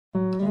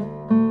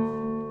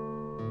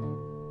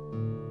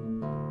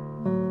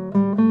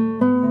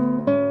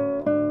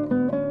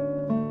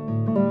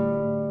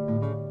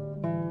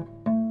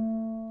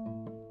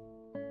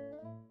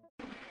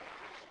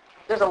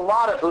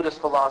lot of Buddhist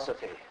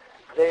philosophy.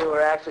 They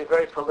were actually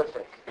very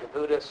prolific. The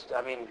Buddhists,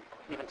 I mean,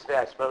 even today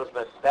I suppose,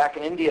 but back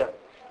in India,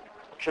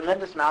 a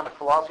tremendous amount of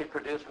philosophy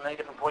produced from many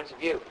different points of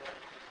view.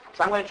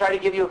 So I'm going to try to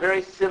give you a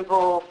very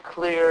simple,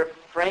 clear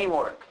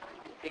framework,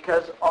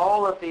 because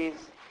all of these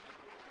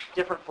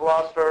different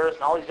philosophers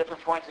and all these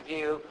different points of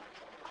view,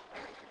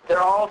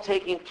 they're all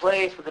taking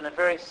place within a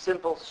very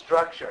simple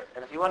structure.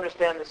 And if you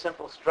understand the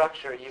simple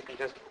structure, you can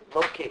just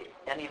locate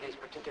any of these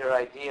particular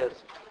ideas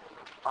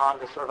on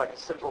the sort of like a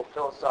simple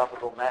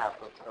philosophical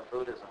map of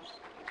Buddhism.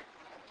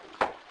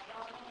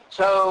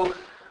 So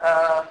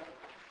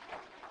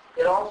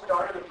it all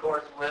started, of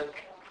course, with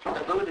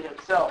the Buddha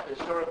himself, the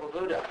historical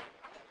Buddha.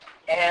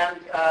 And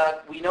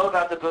we know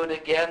about the Buddha,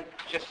 again,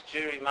 just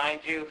to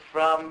remind you,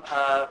 from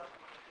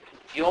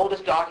the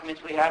oldest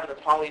documents we have are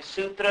the Pali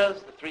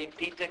Sutras, the three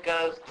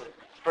Pitakas. The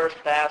first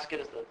basket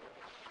is the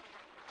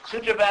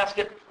Sutra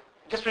basket.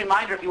 Just a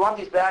reminder, if you want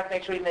these back,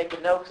 make sure you make a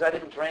note, because I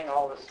didn't bring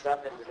all this stuff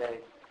in today,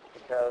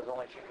 because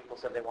only a few people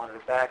said they wanted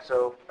it back.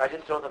 So I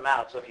didn't throw them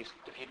out. So if you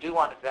do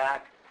want it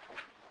back,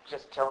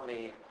 just tell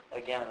me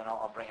again, and then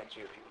I'll bring it to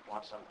you if you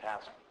want some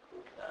past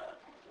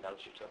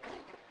notes you took.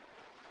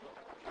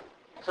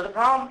 So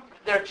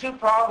there are two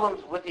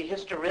problems with the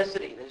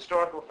historicity, the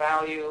historical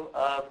value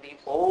of the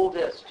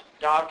oldest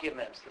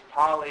documents, the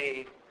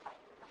Pali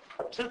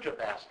Sutra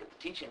basket,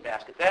 the teaching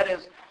basket. That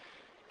is,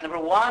 number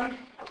one,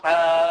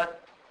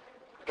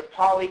 the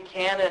Pali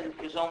Canon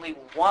is only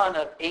one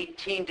of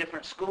 18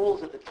 different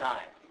schools at the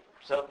time.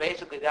 So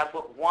basically that's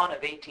what one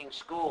of 18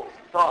 schools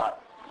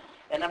thought.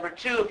 And number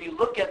two, if you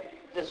look at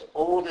this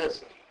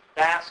oldest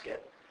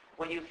basket,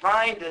 what you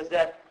find is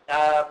that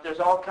there's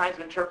all kinds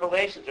of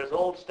interpolations. There's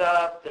old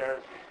stuff,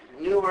 there's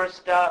newer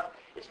stuff.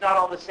 It's not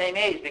all the same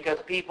age, because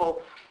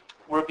people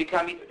were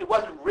becoming, it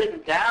wasn't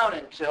written down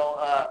until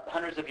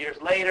hundreds of years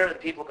later, and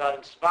people got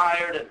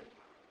inspired, and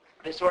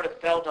they sort of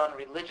felt on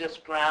religious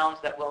grounds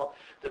that, well,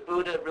 the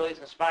Buddha really is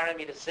inspiring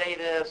me to say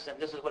this, and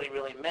this is what he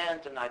really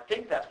meant, and I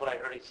think that's what I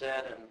heard he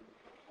said, and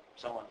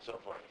so on and so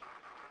forth.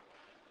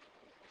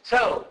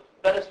 So,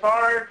 but as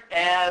far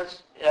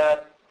as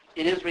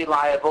it is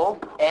reliable,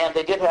 and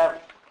they did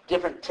have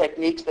different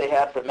techniques they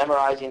had for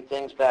memorizing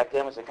things back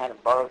then, which they kind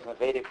of borrowed from the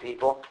Vedic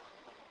people.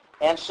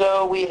 And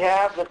so we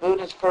have the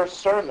Buddha's first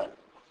sermon,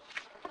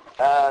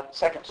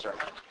 second sermon.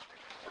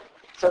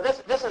 So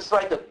this is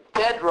like the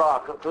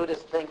bedrock of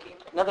Buddhist thinking.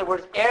 In other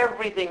words,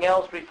 everything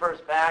else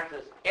refers back to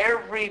this.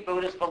 Every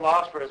Buddhist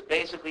philosopher is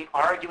basically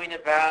arguing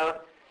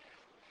about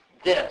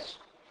this,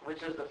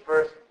 which is the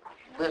first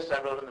list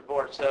I wrote on the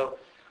board. So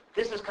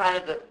this is kind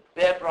of the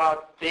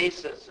bedrock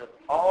basis of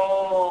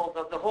all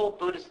the whole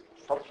Buddhist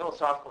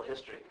philosophical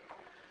history.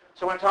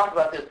 So when I talk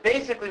about this,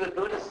 basically what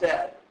Buddha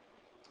said,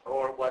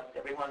 or what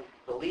everyone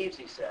believes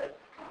he said,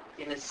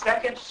 in his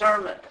second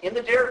sermon in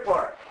the Deer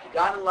Park, he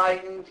got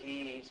enlightened,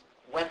 he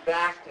went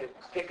back to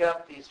pick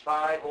up these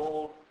 5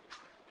 old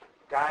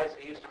guys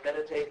he used to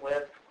meditate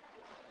with,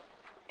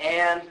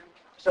 and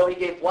so he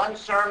gave one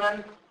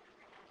sermon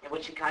in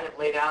which he kind of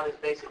laid out his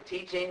basic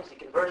teachings, he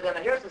converted them,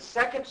 and here's the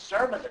second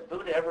sermon that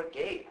Buddha ever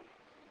gave,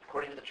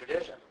 according to the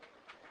tradition.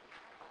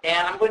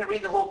 And I'm going to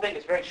read the whole thing.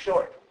 It's very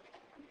short.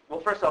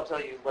 Well, first I'll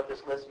tell you what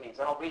this list means.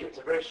 I don't read it. It's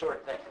a very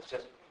short thing. It's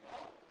just,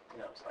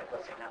 it's like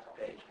less than half a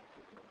page.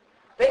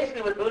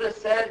 Basically what Buddha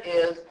said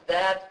is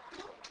that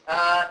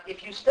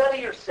if you study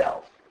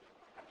yourself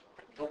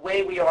the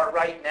way we are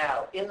right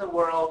now, in the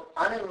world,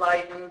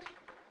 unenlightened,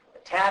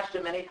 attached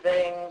to many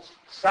things,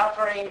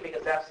 suffering,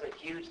 because that's the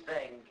huge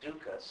thing,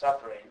 dukkha,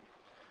 suffering.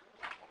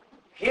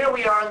 Here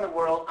we are in the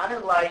world,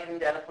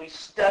 unenlightened, and if we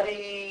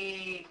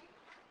study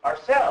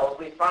ourselves,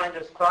 we find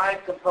there's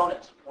 5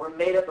 components. We're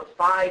made up of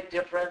 5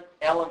 different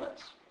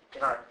elements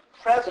in our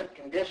present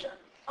condition,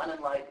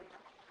 unenlightened.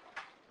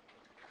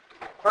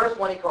 First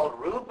one he called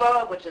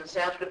rupa, which in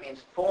Sanskrit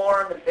means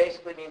form, and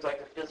basically means like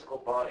the physical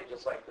body,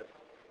 just like the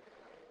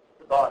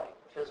body,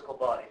 physical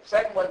body.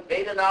 Second one,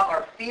 vedana,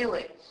 our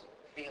feelings.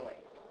 Feeling.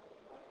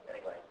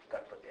 Anyway,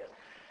 got to put this.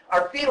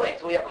 Our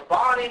feelings. We have a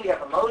body, we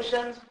have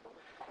emotions.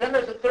 Then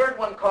there's a third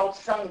one called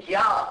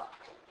sangya,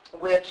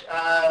 which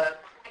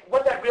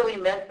what that really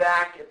meant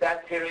back at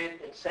that period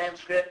in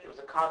Sanskrit, it was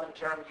a common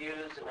term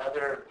used in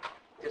other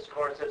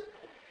discourses.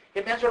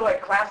 It meant sort of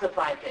like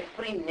classifying things,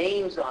 putting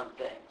names on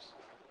things,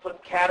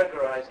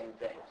 categorizing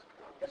things.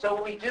 And so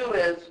what we do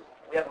is,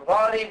 we have a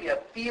body, we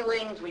have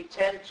feelings, we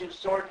tend to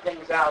sort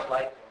things out,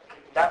 like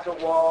that's a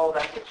wall,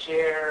 that's a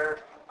chair,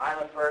 I'm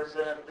a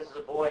person, this is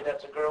a boy,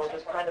 that's a girl,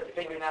 just kind of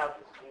figuring out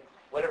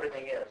what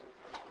everything is.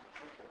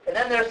 And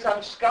then there's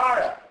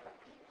samskara,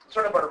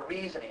 sort of our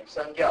reasoning,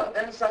 sangya.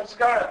 Then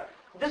samskara.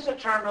 This is a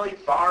term really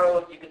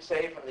borrowed, you could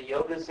say, from the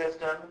yoga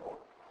system,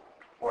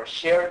 or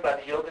shared by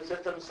the yoga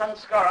system.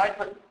 Samskara, I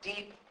put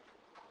deep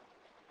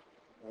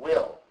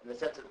will, in the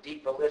sense of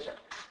deep volition.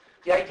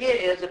 The idea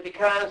is that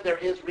because there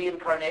is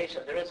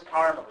reincarnation, there is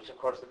karma, which of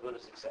course the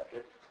Buddhists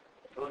accepted,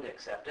 the Buddha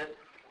accepted.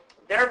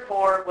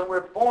 Therefore, when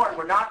we're born,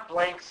 we're not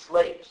blank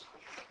slates.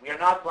 We are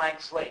not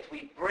blank slates.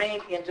 We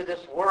bring into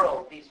this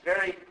world these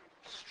very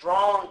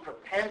strong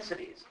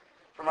propensities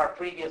from our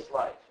previous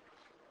life.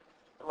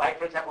 Like,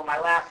 for example, my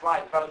last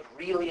life, if I was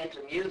really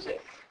into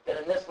music, then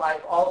in this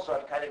life also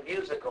I'm kind of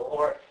musical.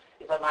 Or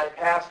if in my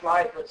past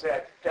life, let's say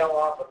I fell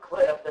off a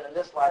cliff, then in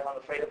this life I'm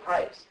afraid of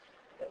heights.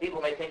 And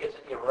people may think it's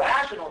an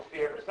irrational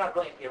fear, but it's not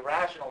really an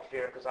irrational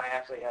fear because I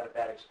actually had a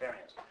bad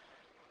experience.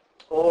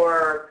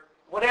 Or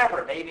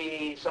whatever,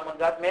 maybe someone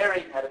got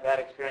married and had a bad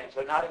experience.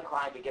 They're not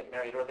inclined to get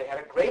married, or they had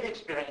a great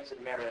experience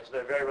in marriage.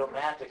 They're very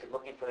romantic and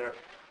looking for their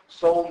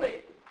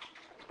soulmate.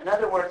 In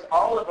other words,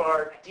 all of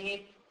our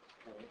deep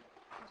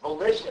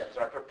volitions,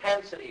 our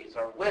propensities,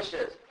 our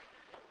wishes,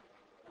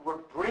 we're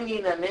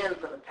bringing them in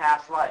from the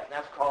past life. And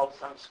that's called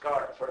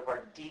samskara, sort of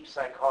our deep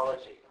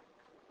psychology,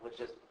 which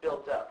is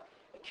built up,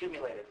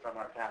 accumulated from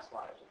our past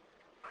lives.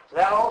 So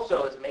that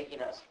also is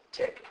making us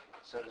tick,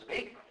 so to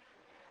speak.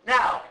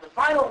 Now, the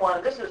final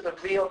one, this is the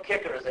real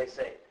kicker, as they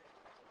say.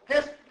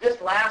 This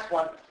last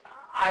one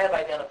I have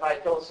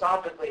identified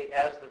philosophically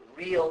as the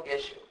real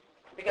issue.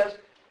 Because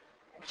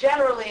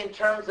generally, in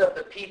terms of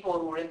the people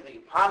who were into the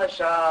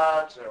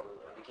Upanishads, or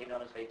became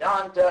known as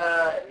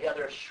Vedanta, and the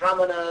other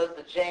Shramanas,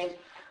 the Jains,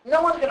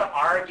 no one's going to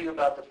argue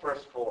about the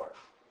first four.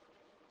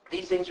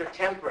 These things are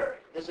temporary.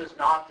 This is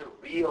not the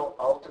real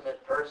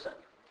ultimate person,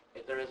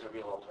 if there is a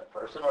real ultimate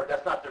person, or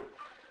that's not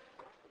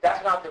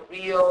the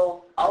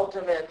real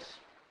ultimate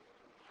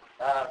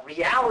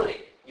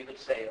reality, you could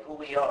say, of who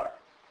we are.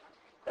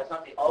 That's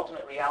not the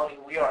ultimate reality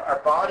of who we are. Our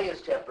body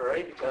is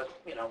temporary because,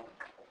 it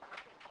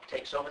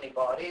takes so many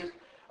bodies.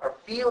 Our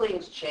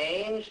feelings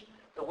change.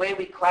 The way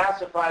we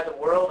classify the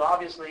world,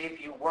 obviously,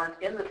 if you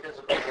weren't in the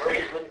physical world,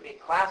 you wouldn't be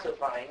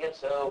classifying it.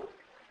 So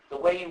the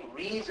way you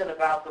reason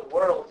about the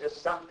world is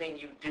just something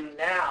you do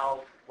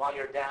now while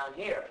you're down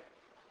here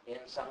in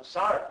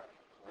samsara,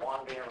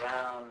 wandering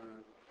around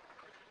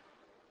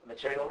the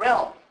material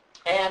realm.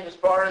 And as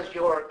far as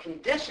your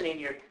conditioning,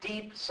 your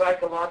deep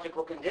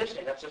psychological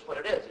conditioning, that's just what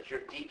it is. It's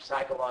your deep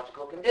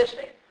psychological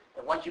conditioning.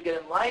 And once you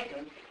get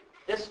enlightened,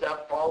 this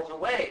stuff falls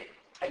away.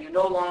 And you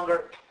no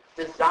longer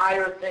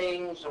desire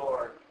things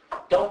or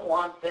don't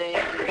want things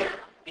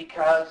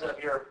because of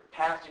your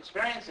past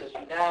experiences.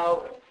 You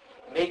now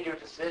make your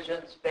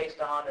decisions based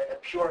on a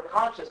pure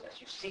consciousness.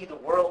 You see the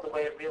world the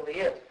way it really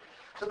is.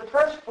 So the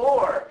first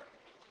four,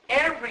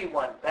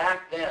 everyone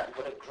back then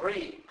would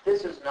agree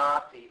this is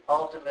not the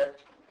ultimate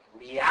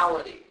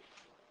reality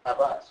of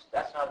us.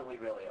 That's not who we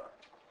really are.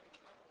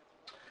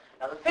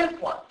 Now the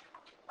fifth one,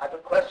 I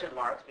put question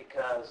marks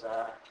because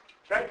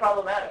it's very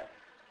problematic.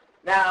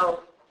 Now,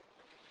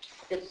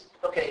 it's,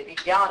 okay,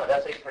 vijnana,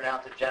 that's how you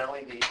pronounce it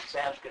generally. The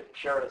Sanskrit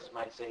purists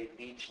might say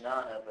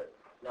vijnana, but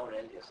no one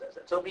in India says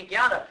that. So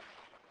vijnana,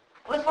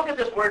 let's look at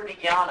this word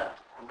vijnana.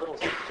 A little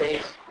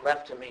space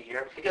left to me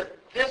here. Because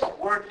this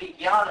word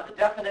vijnana, the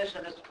definition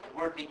of this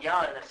word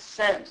vijnana, in a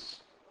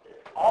sense,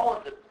 all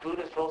of the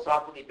Buddhist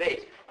philosophical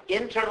debates,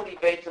 internal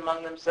debates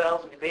among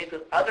themselves and debates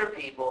with other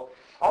people,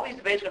 all these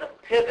debates are going to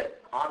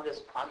pivot on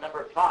this, on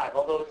number 5,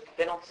 although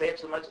they don't say it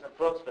so much in the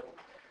books, but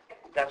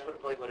that's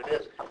really what it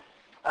is.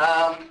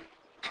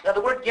 Now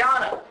the word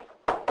jnana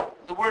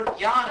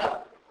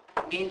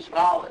means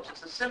knowledge.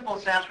 It's a simple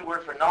Sanskrit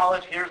word for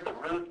knowledge. Here's the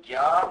root,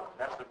 jya,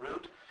 that's the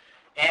root.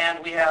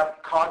 And we have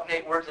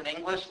cognate words in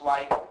English,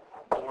 like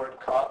the word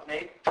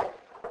cognate.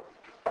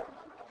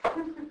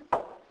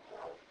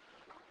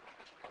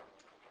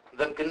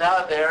 The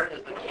gna there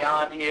is the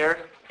gyan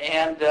here,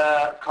 and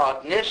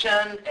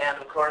cognition, and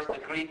of course the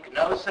Greek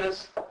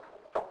gnosis,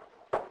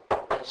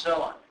 and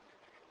so on.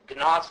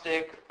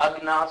 Gnostic,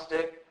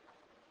 agnostic,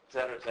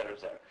 etc., etc.,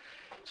 etc.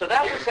 So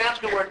that's the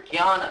Sanskrit word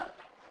jnana.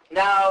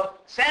 Now,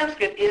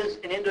 Sanskrit is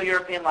an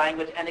Indo-European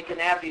language, and it can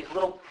have these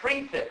little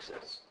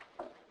prefixes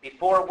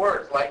before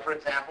words. Like, for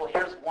example,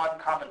 here's one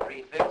common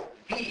prefix,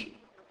 vi.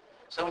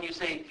 So when you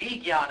say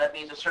vijnana, it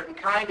means a certain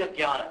kind of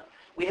jnana.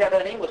 We have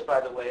that in English, by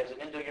the way, as an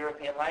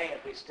Indo-European language.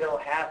 We still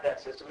have that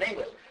system in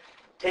English.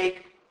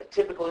 Take a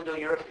typical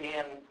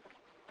Indo-European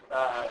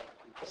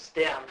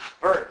stem,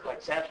 vert,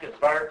 like Sanskrit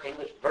vart,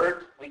 English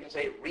vert. We can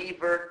say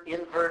revert,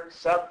 invert,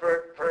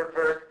 subvert,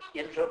 pervert,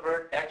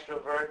 introvert,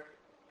 extrovert,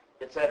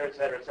 etc.,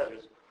 etc., etc.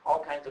 There's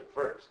all kinds of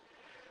verbs.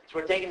 So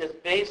we're taking this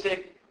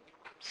basic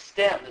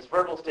stem, this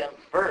verbal stem,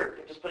 vert,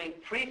 and just putting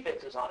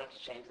prefixes on it to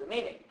change the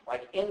meaning,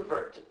 like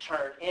invert, to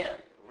turn in,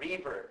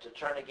 revert, to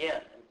turn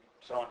again, and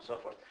so on and so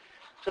forth.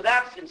 So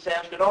that's in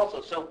Sanskrit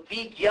also. So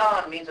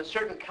vijnan means a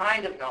certain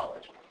kind of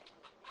knowledge.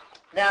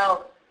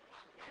 Now,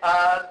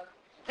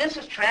 this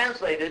is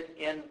translated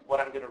in what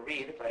I'm going to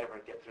read, if I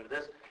ever get through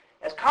this,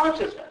 as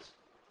consciousness.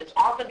 It's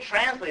often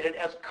translated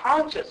as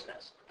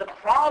consciousness. The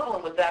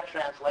problem with that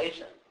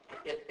translation,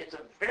 it's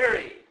a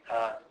very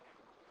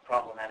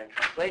problematic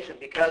translation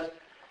because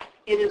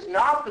it is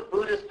not the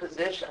Buddha's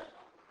position.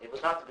 It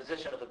was not the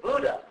position of the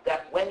Buddha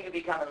that when you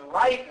become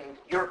enlightened,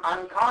 you're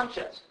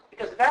unconscious.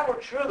 Because if that were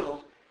true,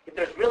 if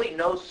there's really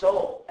no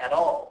soul at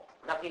all,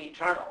 nothing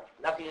eternal,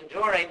 nothing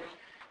enduring,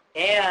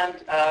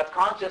 and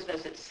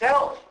consciousness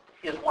itself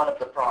is one of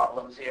the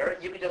problems here,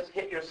 you could just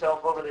hit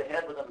yourself over the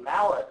head with a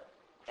mallet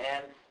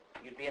and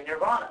you'd be in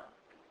nirvana.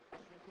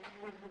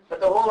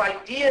 But the whole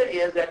idea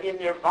is that in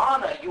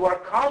nirvana, you are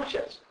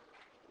conscious.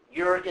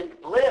 You're in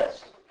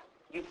bliss.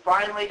 You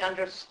finally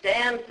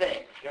understand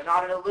things. You're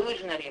not an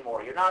illusion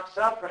anymore. You're not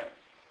suffering.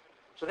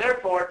 So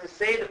therefore, to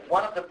say that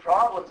one of the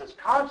problems is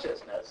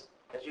consciousness,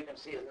 as you can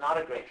see, is not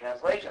a great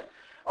translation.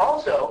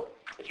 Also,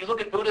 if you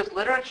look at Buddhist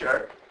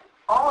literature,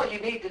 all you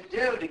need to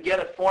do to get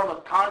a form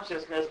of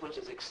consciousness which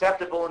is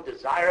acceptable and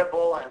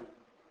desirable and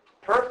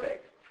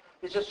perfect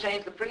is just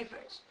change the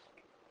prefix.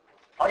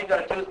 All you've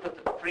got to do is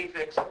put the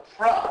prefix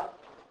pra,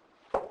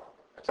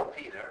 that's a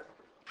P there,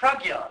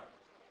 pragya,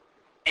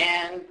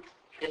 and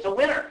it's a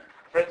winner.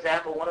 For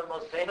example, one of the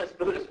most famous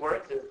Buddhist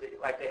works is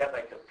they have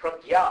the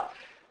pragya.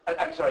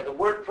 I'm sorry, the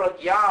word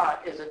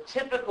pragya is a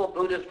typical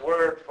Buddhist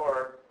word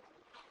for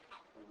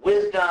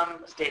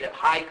wisdom, state of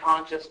high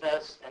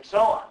consciousness, and so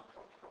on.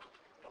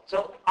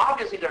 So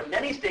obviously there are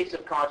many states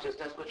of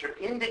consciousness which are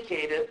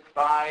indicated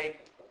by,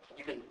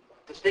 you can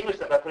distinguish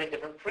them by putting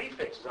different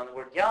prefixes on the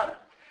word jnana.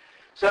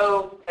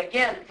 So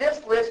again,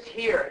 this list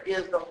here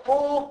is the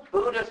whole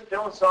Buddhist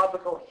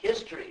philosophical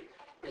history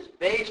is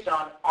based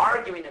on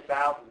arguing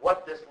about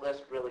what this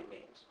list really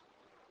means,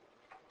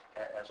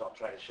 as I'll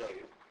try to show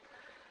you.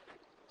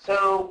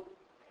 So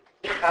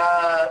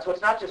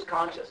it's not just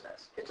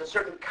consciousness. It's a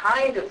certain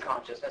kind of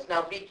consciousness.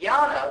 Now,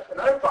 vijnana,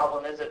 another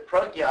problem is that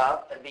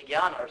pragya and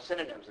vijnana are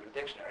synonyms in the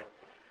dictionary.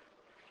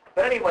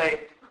 But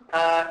anyway,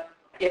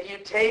 if you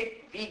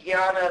take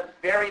vijnana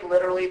very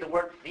literally, the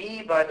word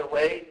V, by the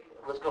way,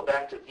 let's go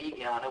back to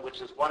vijnana, which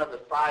is one of the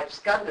 5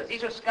 skandhas.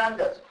 These are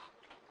skandhas.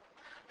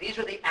 These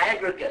are the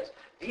aggregates.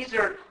 These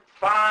are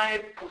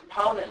 5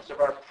 components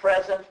of our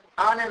present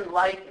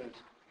unenlightened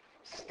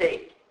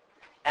state.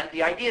 And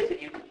the idea is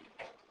that you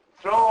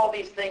throw all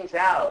these things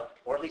out,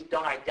 or at least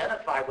don't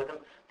identify with them,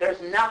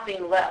 there's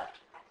nothing left.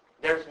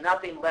 There's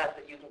nothing left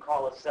that you can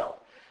call a self.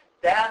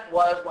 That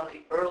was one of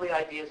the early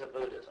ideas of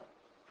Buddhism.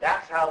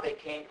 That's how they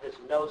came to this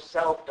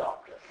no-self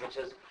doctrine, which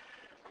is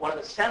one of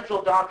the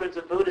central doctrines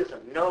of Buddhism,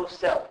 no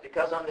self.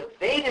 Because on the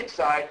Vedic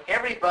side,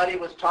 everybody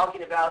was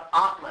talking about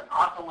Atman.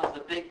 Atman was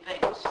the big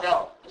thing, the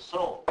self, the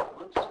soul.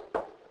 Oops.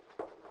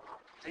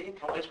 See,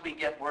 from which we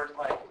get words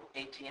like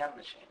ATM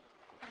machine.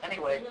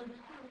 Anyway,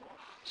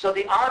 so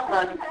the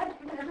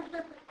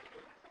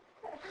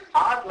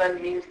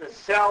Atman means the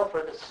self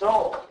or the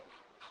soul.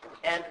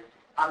 And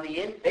on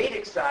the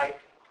Vedic side,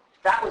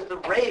 that was the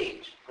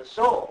rage, the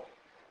soul.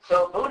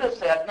 So Buddha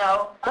said,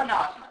 no,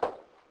 anatman,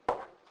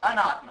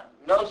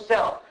 no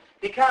self.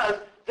 Because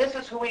this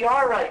is who we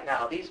are right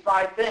now, these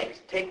 5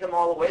 things. Take them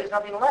all away, there's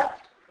nothing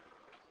left.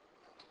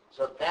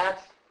 So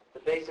that's the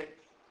basic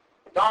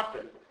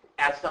doctrine,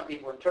 as some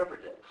people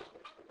interpret it.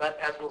 But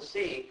as we'll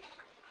see,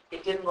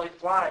 it didn't really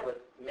fly with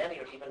many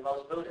or even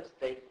most Buddhists.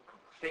 They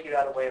figured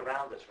out a way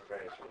around this for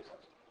various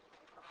reasons.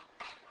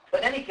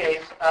 But in any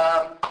case,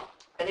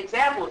 an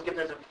example is given.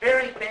 There's a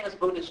very famous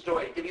Buddhist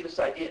story to give you this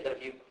idea that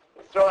if you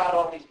throw out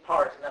all these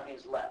parts,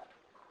 nothing's left.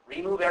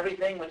 Remove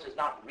everything which is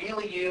not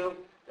really you,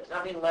 there's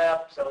nothing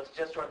left, so it's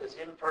just sort of this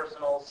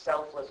impersonal,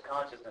 selfless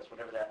consciousness,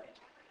 whatever that means.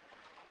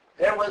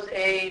 There was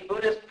a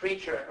Buddhist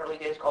preacher in early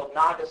days called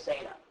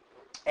Nagasena,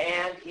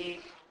 and he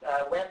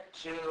went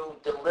to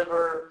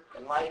deliver,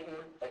 enlighten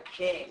a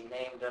king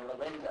named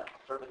Milinda,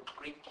 sort of a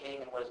Greek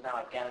king in what is now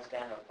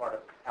Afghanistan and part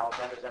of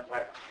Alexander's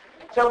empire.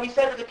 So he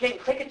said to the king,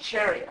 take a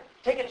chariot.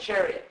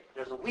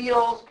 There's the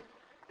wheels,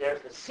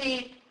 there's the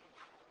seat,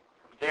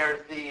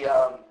 there's the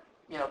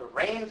the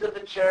reins of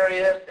the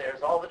chariot,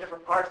 there's all the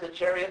different parts of the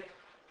chariot.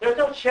 There's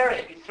no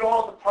chariot. You throw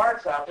all the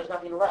parts out, there's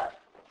nothing left.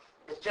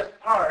 It's just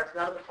parts,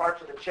 none of the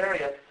parts of the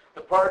chariot.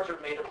 The parts are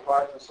made of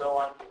parts and so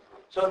on.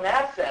 So in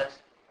that sense,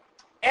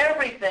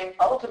 everything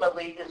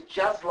ultimately is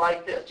just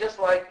like this. Just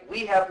like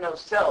we have no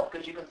self,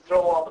 because you can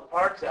throw all the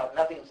parts out,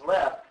 nothing's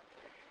left.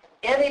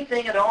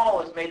 Anything at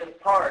all is made of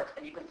parts,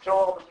 and you can throw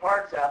all the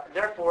parts out, and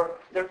therefore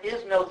there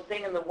is no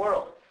thing in the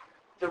world.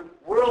 The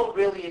world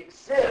really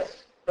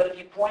exists, but if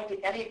you point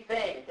to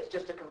anything, it's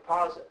just a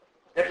composite.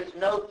 There is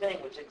no thing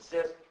which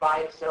exists by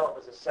itself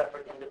as a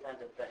separate,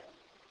 independent thing.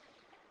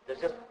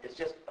 It's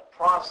just a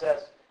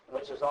process in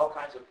which there's all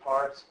kinds of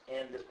parts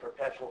in this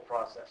perpetual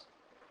process.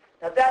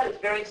 Now that is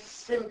very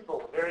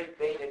simple, very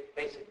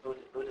basic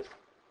Buddhist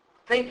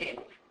thinking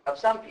of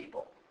some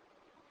people.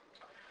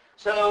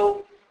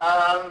 So,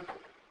 are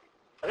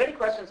there any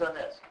questions on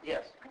this?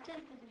 Yes? What does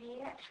the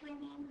V actually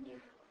mean?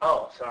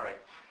 Oh, sorry.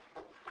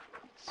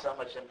 So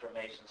much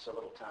information, so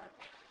little time.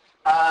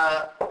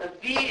 The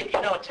V, if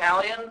you know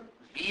Italian,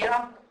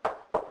 via,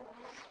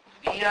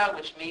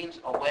 which means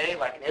away,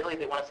 like in Italy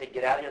they want to say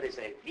get out of here, they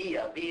say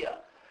via.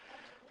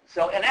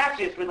 So, and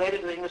actually it's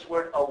related to the English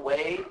word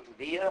away,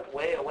 via,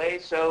 way, away.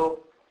 So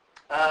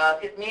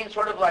it means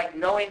sort of like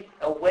knowing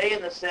away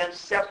in the sense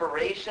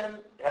separation.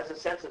 It has a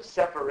sense of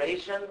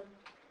separation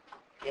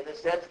in the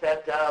sense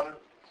that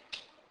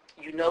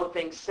you know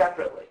things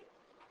separately.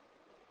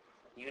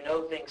 You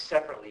know things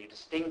separately. You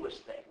distinguish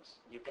things.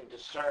 You can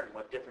discern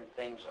what different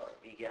things are,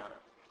 vijnana.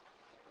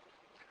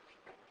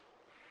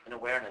 And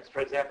awareness.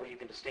 For example, you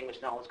can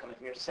distinguish knowledge coming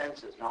from your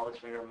senses, knowledge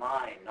from your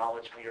mind,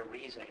 knowledge from your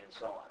reasoning, and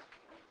so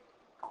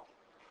on.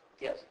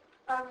 Yes?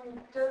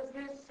 Does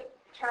this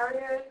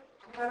chariot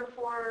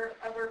metaphor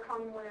ever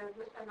come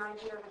with an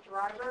idea of a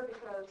driver?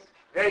 Because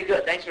Very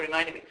good. Thanks for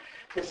reminding me.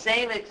 The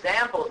same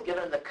example is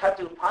given in the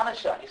Katha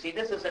Upanishad. You see,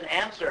 this is an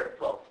answer.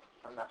 Well,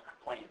 I'm not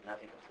pointing,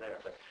 nothing was there.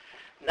 But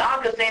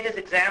Nagasena's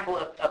example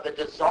of the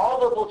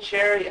dissolvable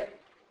chariot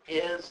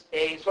is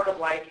a sort of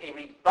like a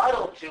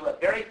rebuttal to a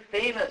very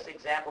famous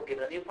example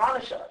given in the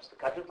Upanishads, the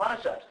Katha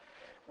Upanishads,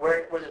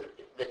 where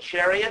the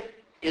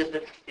chariot is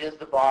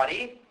the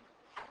body.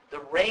 The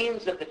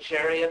reins of the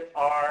chariot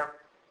are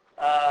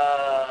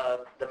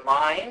the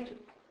mind.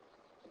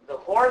 The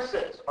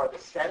horses are the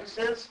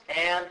senses,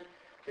 and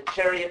the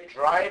chariot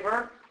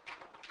driver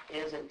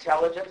is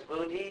intelligence,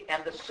 buddhi,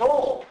 and the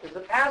soul is the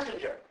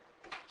passenger.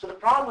 So the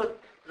problem with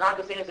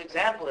Nagasena's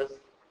example is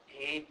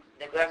he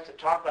neglects to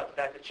talk about the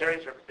fact that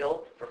chariots are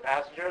built for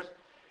passengers,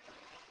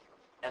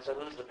 and so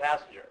who's the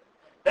passenger?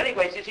 But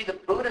anyways, you see the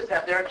Buddhists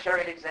have their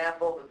chariot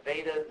example,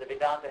 the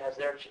Vedanta has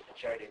their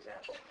chariot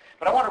example.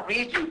 But I want to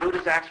read you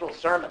Buddha's actual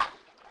sermon.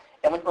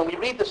 And when we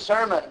read the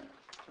sermon,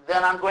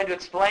 then I'm going to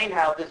explain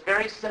how this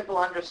very simple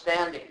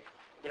understanding,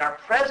 in our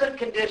present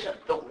condition,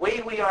 the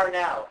way we are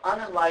now,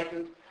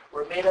 unenlightened,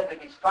 we're made up of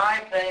these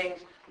 5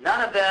 things.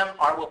 None of them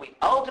are what we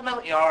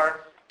ultimately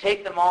are.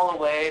 Take them all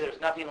away.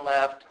 There's nothing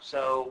left.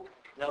 So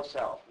no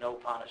self, no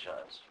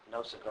Upanishads,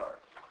 no cigar.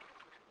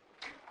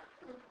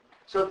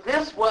 So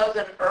this was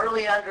an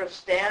early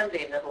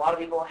understanding that a lot of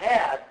people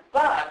had,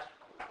 but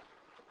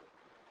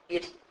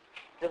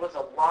there was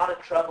a lot of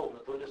trouble in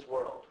the Buddhist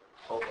world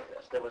over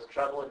this. There was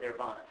trouble in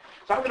Nirvana.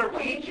 So I'm going to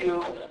read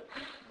you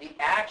the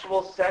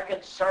actual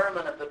second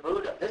sermon of the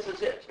Buddha. This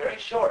is it. It's very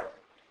short.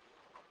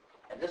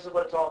 And this is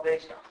what it's all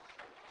based on.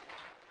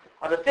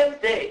 On the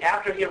 5th day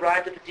after he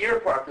arrived at the deer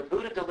park, the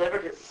Buddha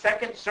delivered his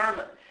second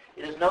sermon.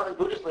 It is known in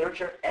Buddhist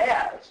literature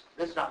as,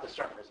 this is not the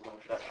sermon, this is an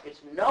introduction.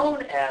 It's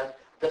known as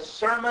the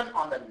Sermon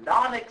on the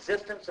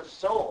Non-Existence of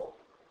Soul.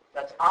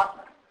 That's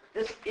Atman.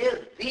 This is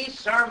the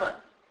sermon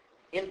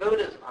in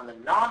Buddhism on the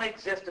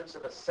non-existence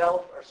of a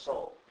self or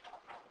soul.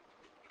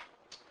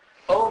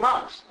 O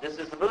monks, this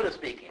is the Buddha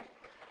speaking.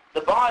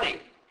 The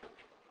body,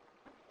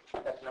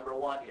 that's number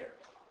 1 here.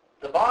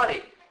 The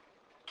body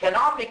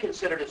cannot be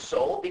considered a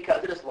soul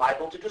because it is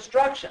liable to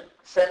destruction.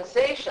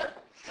 Sensation,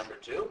 number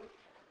 2.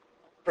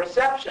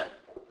 Perception,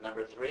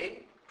 number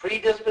 3.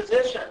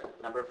 Predisposition,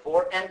 number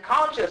 4. And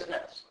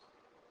consciousness.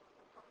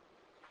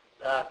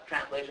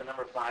 Translation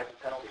number 5,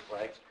 penalty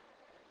flags.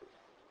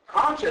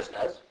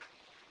 Consciousness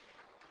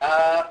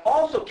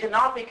also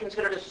cannot be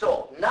considered a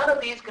soul. None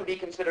of these can be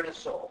considered a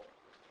soul.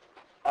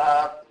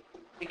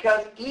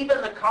 Because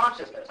even the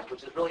consciousness,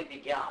 which is really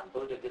Vijnana,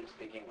 Buddha didn't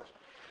speak English,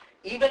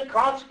 even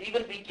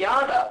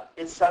Vijnana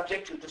is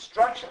subject to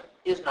destruction.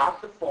 Is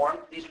not the form,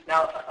 these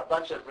now a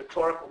bunch of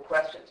rhetorical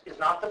questions, is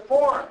not the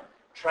form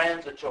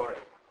transitory?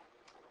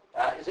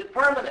 Is it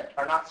permanent?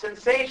 Are not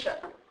sensation,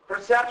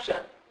 perception,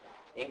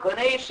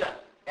 inclination,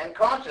 and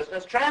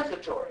consciousness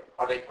transitory?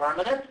 Are they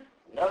permanent?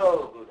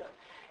 No, Buddha.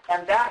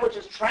 And that which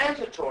is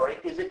transitory,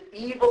 is it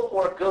evil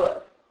or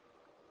good?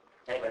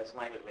 Anyway, it's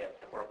language we have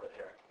to work with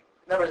here.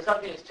 In other words,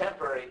 something is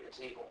temporary, it's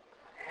evil.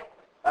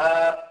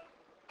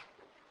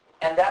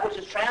 And that which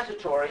is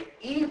transitory,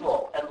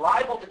 evil, and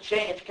liable to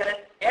change, can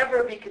it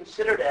ever be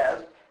considered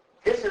as,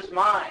 this is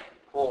mine,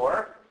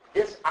 or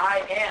this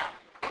I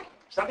am?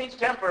 Something's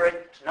temporary,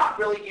 it's not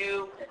really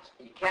you,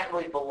 you can't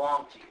really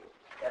belong to you.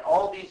 And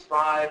all these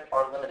 5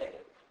 are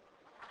eliminated.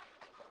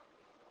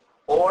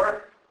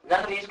 Or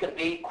none of these can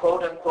be,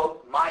 quote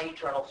unquote, my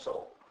eternal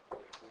soul.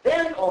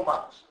 Then, O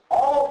monks,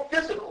 all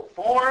physical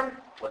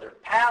form, whether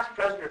past,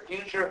 present, or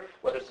future,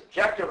 whether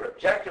subjective or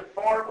objective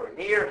form, or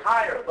near,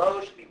 high, or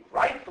low, should be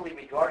rightfully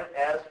regarded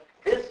as,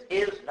 this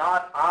is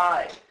not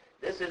I,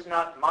 this is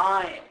not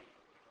mine,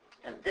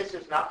 and this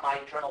is not my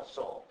eternal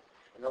soul.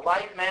 In the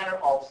like manner,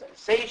 all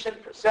sensation,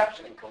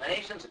 perception,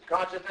 inclinations, and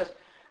consciousness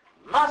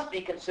must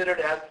be considered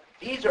as,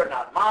 these are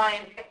not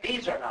mine,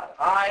 these are not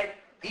I,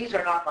 these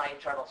are not my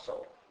eternal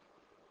soul.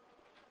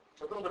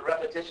 So a little bit of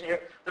repetition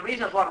here. The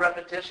reason there's a lot of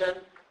repetition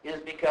is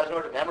because in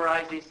order to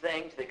memorize these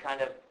things, they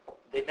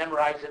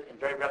memorize it in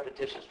very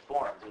repetitious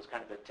forms. It was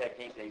kind of a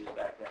technique they used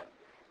back then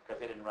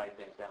because they didn't write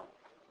things down.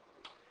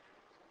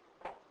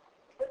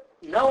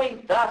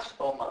 Knowing thus,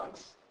 O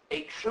monks,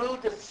 a true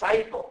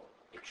disciple,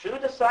 and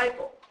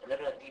they're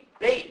going to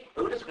debate,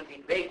 Buddhists are going to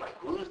debate, like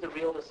who's the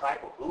real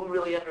disciple, who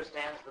really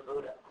understands the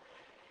Buddha.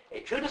 A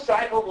true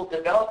disciple will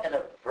develop an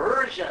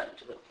aversion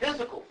to the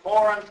physical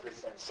forms, the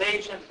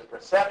sensations, the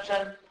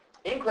perception,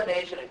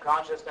 inclination, and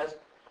consciousness.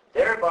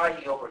 Thereby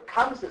he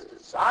overcomes his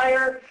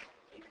desire,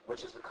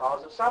 which is the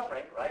cause of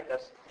suffering, right?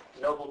 That's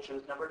noble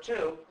truth number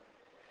 2.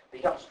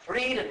 Becomes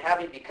freed, and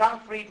having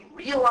become freed,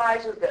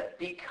 realizes that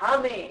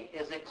becoming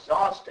is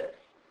exhausted.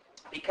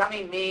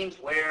 Becoming means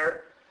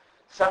where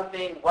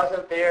something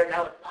wasn't there,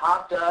 now it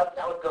popped up,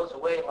 now it goes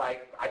away,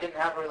 like I didn't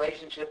have a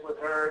relationship with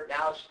her,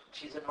 now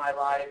she's in my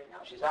life, now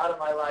she's out of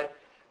my life,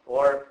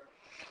 or,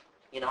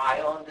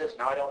 I own this,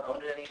 now I don't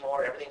own it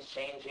anymore, everything's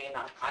changing,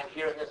 I'm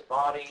here in this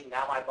body,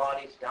 now my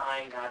body's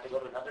dying, now I have to go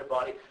to another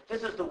body.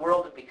 This is the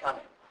world of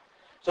becoming.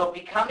 So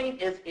becoming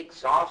is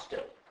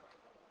exhaustive.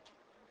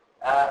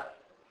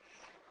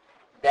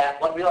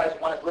 that one realizes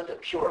one has lived a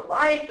pure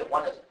life, that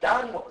one has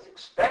done what was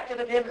expected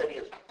of him, that he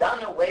has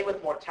done away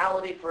with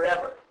mortality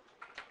forever.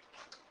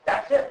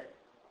 That's it.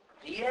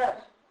 The end.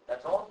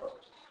 That's all,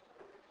 folks.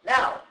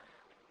 Now,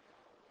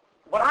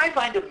 what I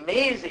find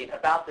amazing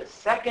about the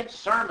second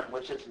sermon,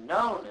 which is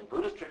known in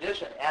Buddhist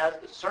tradition as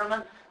the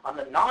Sermon on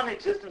the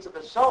Non-Existence of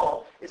the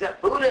Soul, is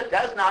that Buddha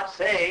does not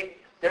say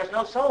there's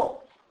no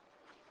soul.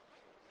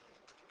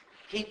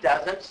 He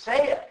doesn't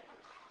say it.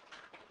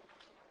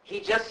 He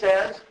just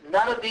says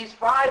none of these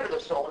five are the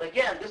soul. And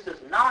again, this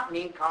does not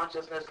mean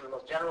consciousness in the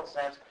most general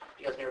sense,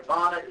 because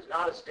nirvana is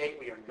not a state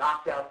where you're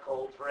knocked out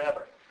cold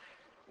forever.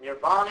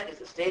 Nirvana is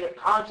a state of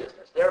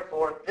consciousness.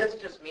 Therefore, this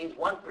just means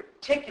one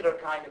particular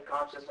kind of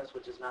consciousness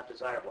which is not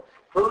desirable.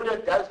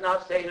 Buddha does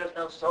not say there's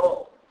no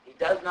soul. He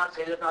does not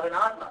say there's not an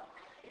Atma.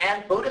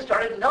 And Buddha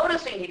started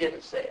noticing he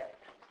didn't say it.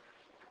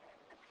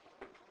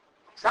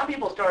 Some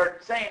people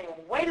started saying,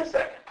 wait a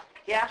second,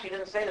 he actually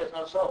didn't say there's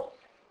no soul.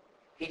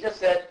 He just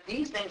said,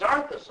 these things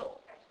aren't the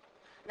soul.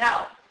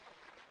 Now,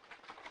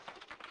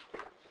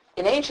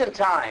 in ancient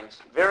times,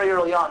 very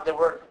early on, there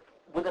were,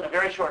 within a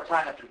very short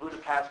time after Buddha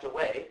passed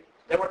away,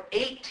 there were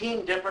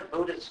 18 different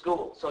Buddhist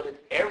schools. So did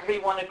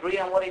everyone agree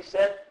on what he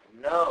said?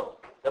 No.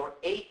 There were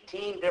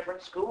 18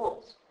 different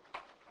schools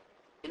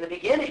in the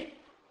beginning.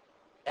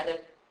 And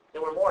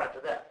there were more after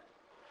that.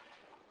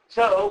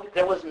 So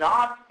there was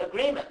not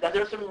agreement. Now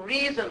there's some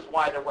reasons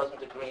why there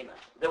wasn't agreement.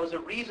 There was a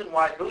reason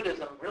why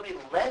Buddhism really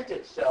lent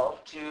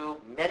itself to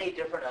many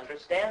different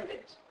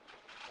understandings.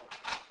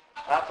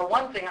 For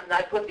one thing, and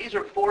I put these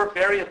are four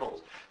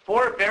variables.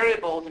 Four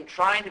variables in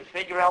trying to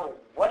figure out, well,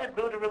 what did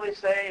Buddha really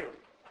say?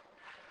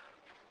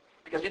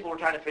 Because people were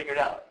trying to figure it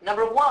out.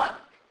 Number one,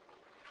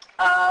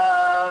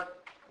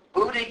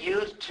 Buddha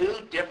used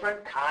two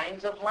different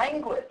kinds of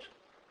language.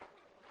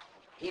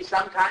 He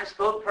sometimes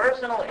spoke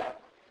personally.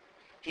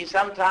 He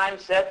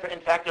sometimes said, in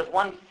fact, there's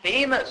one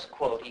famous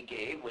quote he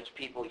gave, which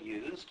people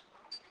used,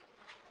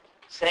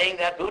 saying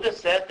that Buddha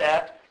said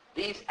that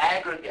these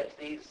aggregates,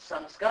 these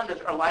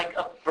samskandhas, are like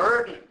a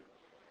burden.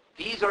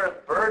 These are a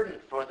burden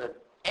for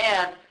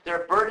and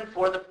they're a burden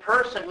for the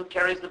person who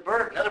carries the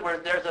burden. In other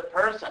words, there's a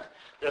person.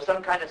 There's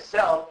some kind of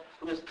self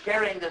who is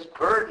carrying this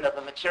burden of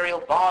the material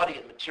body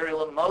and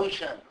material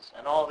emotions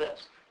and all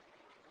this.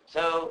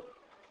 So,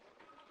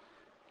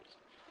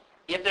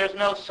 if there's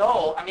no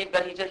soul,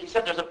 but he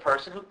said there's a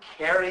person who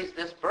carries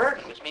this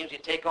burden, which means you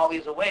take all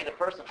these away, the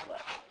person's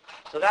left.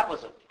 So that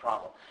was a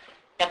problem.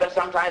 But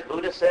sometimes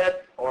Buddha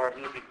said, or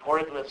he was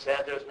reported to have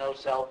said, there's no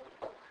self.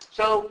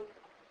 So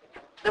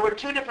there were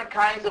two different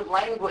kinds of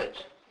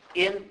language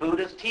in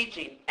Buddha's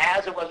teaching,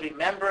 as it was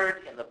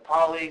remembered in the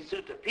Pali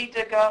Sutta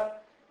Pitaka,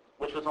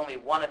 which was only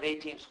one of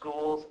 18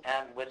 schools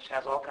and which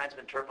has all kinds of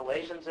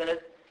interpolations in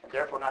it, and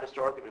therefore not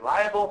historically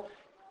reliable,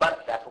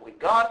 but that's what we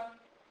got.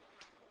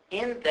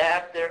 In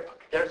that,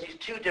 there's these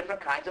two different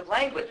kinds of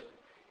language.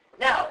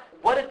 Now,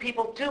 what did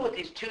people do with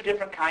these two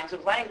different kinds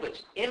of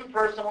language?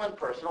 Impersonal and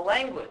personal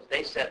language.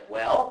 They said,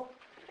 well,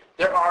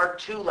 there are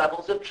two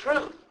levels of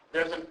truth.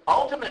 There's an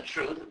ultimate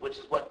truth, which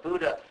is what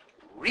Buddha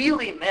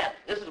really meant.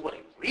 This is what he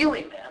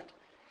really meant.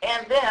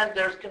 And then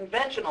there's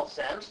conventional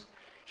sense.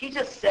 He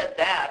just said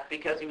that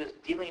because he was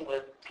dealing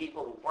with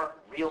people who weren't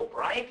real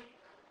bright.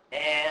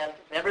 And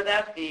remember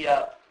that? The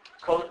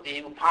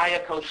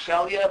Upaya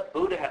Kaushalya,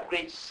 Buddha had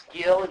great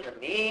skill in the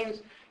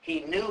means.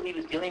 He knew he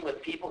was dealing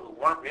with people who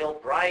weren't real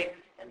bright,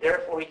 and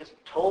therefore he just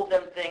told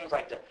them things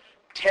like to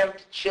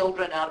tempt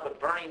children out of a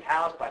burning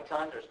house by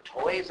telling them there's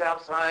toys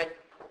outside.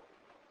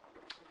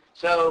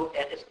 So,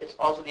 and it's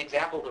also the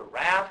example of the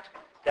raft,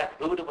 that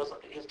Buddha was,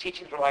 his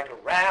teachings were like a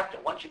raft,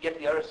 and once you get to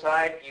the other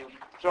side, you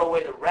throw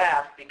away the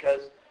raft,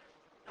 because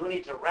who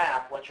needs a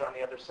raft once you're on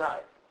the other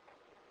side?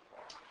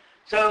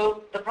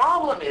 So the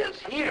problem is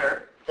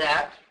here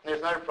that, there's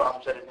another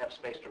problem, so I didn't have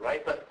space to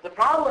write, but the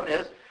problem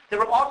is there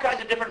were all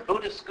kinds of different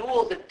Buddhist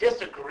schools that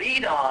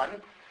disagreed on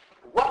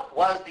what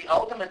was the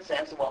ultimate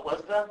sense and what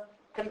was the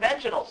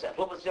conventional sense.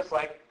 What was just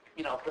like,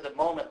 for the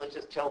moment, let's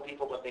just tell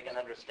people what they can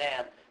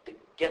understand to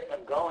get them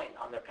going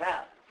on their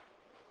path.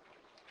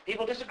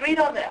 People disagreed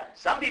on that.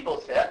 Some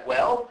people said,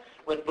 well,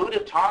 when Buddha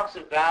talks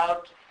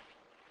about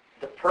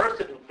the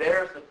person who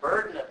bears the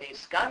burden of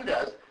these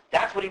skandhas,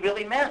 that's what he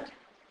really meant.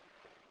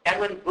 And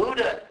when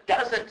Buddha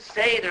doesn't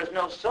say there's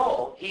no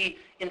soul,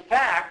 in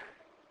fact,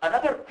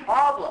 another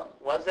problem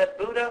was that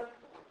Buddha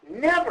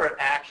never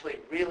actually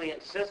really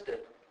insisted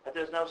that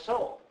there's no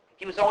soul.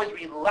 He was always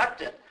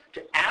reluctant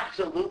to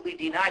absolutely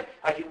deny,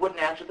 he wouldn't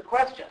answer the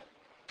question.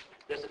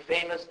 There's a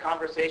famous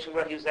conversation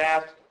where he was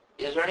asked,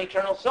 is there an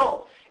eternal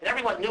soul? And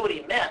everyone knew what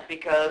he meant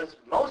because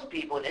most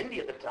people in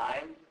India at the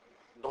time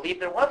believed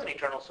there was an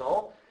eternal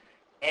soul,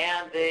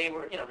 and they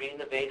were, reading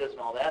the Vedas and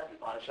all that, the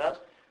Upanishads.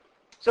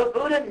 So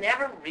Buddha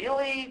never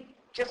really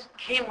just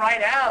came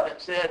right out and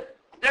said,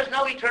 there's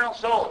no eternal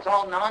soul, it's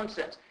all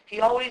nonsense.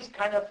 He always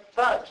kind of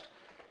fudged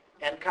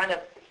and kind of,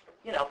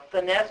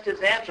 finessed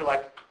his answer,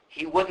 like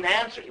he wouldn't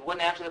answer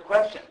the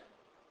question.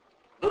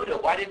 Buddha,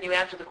 why didn't you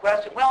answer the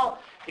question? Well,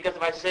 because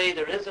if I say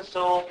there is a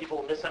soul, people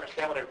will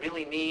misunderstand what I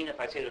really mean. If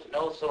I say there's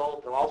no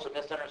soul, they'll also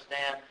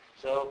misunderstand.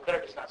 So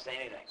better just not say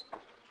anything.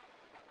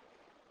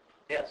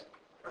 Yes?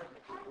 Do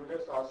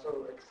Buddhists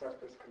also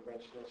accept this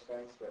conventional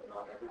sense that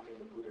not everything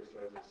the Buddha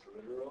says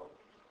is literal?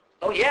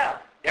 Oh yeah,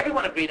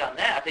 everyone agreed on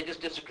that. They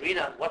just disagreed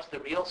on what's the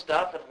real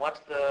stuff and what's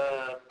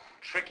the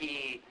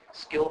tricky,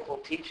 skillful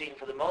teaching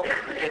for the moment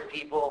to get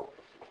people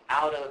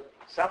out of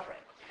suffering.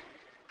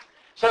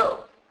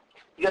 So,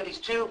 you got these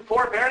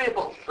four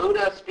variables.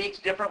 Buddha speaks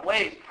different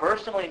ways,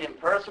 personally and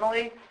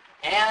impersonally,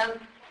 and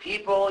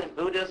people in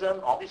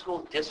Buddhism, all these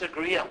schools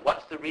disagree on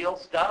what's the real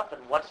stuff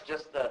and what's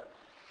just the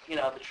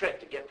trick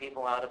to get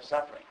people out of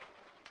suffering.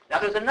 Now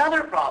there's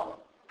another problem.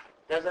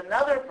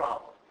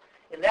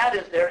 And that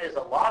is there is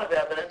a lot of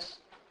evidence,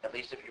 at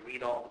least if you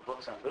read all the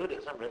books on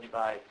Buddhism written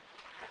by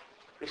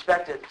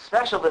respected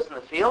specialists in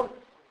the field,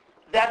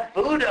 that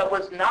Buddha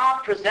was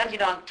not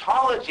presenting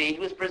ontology, he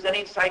was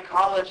presenting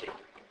psychology.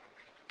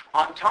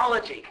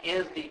 Ontology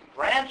is the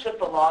branch of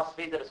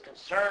philosophy that is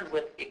concerned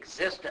with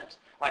existence.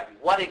 Like,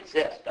 what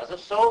exists? Does a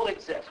soul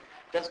exist?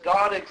 Does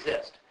God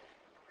exist?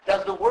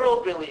 Does the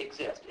world really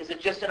exist? Is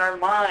it just in our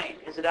mind?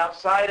 Is it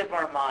outside of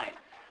our mind?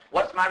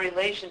 What's my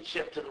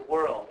relationship to the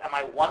world? Am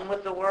I one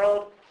with the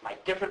world? Am I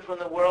different from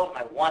the world?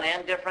 Am I one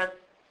and different?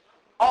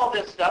 All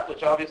this stuff,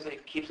 which obviously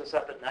keeps us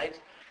up at night.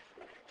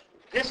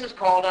 This is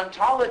called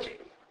ontology.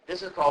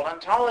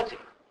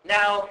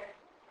 Now,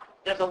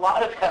 there's a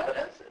lot of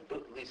evidence,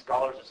 at least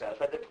scholars are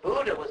satisfied, that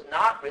Buddha was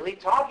not really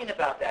talking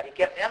about that. He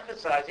kept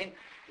emphasizing,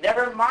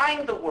 never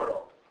mind the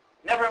world.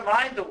 Never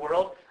mind the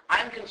world.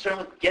 I'm concerned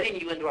with getting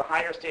you into a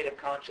higher state of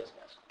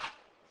consciousness.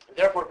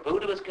 Therefore,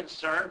 Buddha was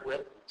concerned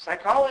with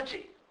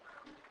psychology.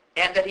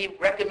 And that he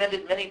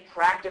recommended many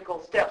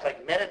practical steps,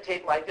 like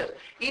meditate like this.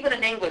 Even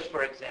in English,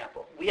 for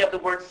example, we have the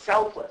word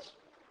selfless.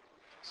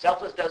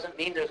 Selfless doesn't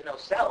mean there's no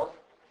self.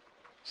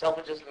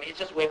 Selfless just means it's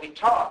just the way we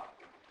talk.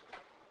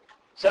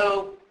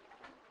 So,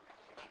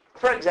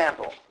 for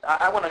example,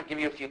 I want to give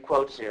you a few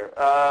quotes here.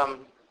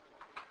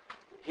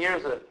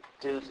 Here's a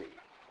doozy.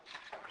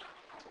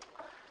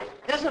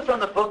 This is from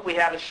the book we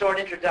have, A Short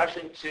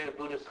Introduction to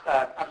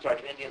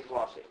to Indian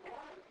Philosophy,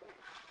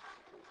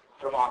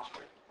 from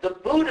Oxford. The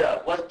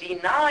Buddha was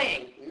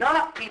denying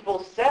not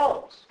people's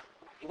selves.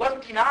 He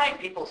wasn't denying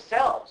people's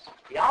selves,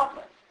 the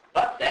Atman,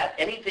 but that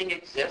anything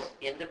exists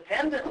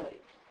independently.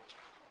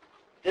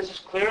 This is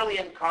clearly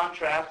in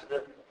contrast to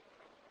the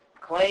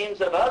claims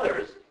of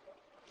others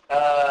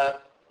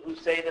who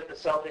say that the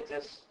self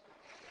exists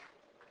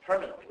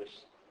permanently, which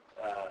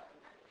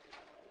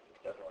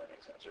doesn't really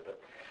make sense.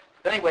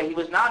 But anyway, he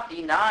was not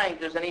denying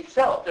there's any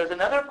self. There's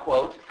another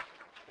quote.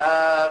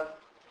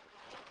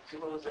 See,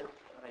 what was it?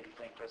 Let me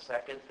think for a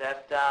second.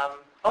 That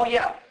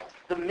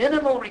the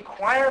minimal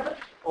requirement,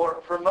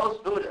 or for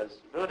most Buddhists,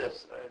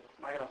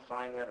 am I going to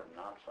find that or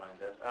not find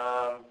it?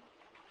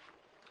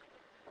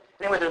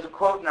 Anyway, there's a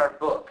quote in our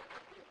book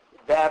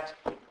that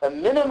a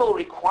minimal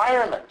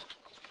requirement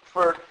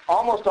for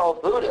almost all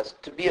Buddhists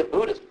to be a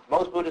Buddhist,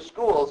 most Buddhist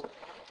schools,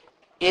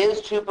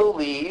 is to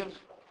believe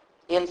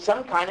in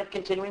some kind of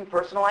continuing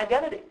personal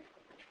identity.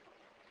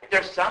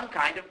 There's some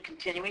kind of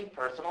continuing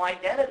personal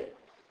identity.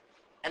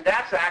 And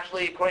that's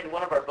actually, according to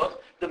one of our books,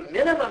 the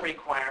minimum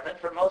requirement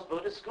for most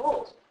Buddhist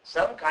schools,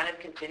 some kind of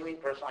continuing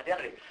personal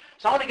identity.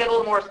 So I want to get a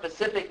little more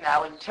specific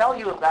now and tell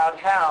you about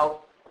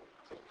how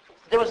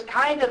there was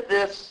kind of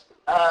this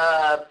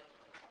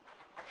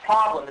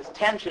problem, this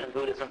tension in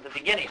Buddhism from the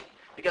beginning,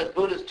 because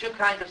Buddha's two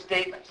kinds of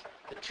statements,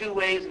 the two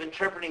ways of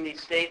interpreting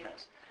these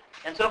statements.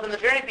 And so from the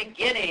very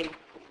beginning,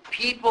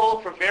 people,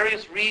 for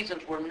various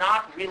reasons, were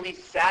not really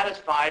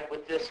satisfied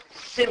with this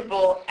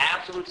simple,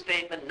 absolute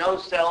statement, no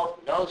self,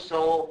 no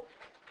soul,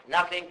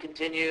 nothing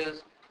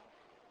continues.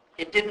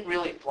 It didn't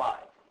really fly.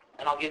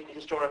 And I'll give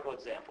historical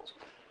examples.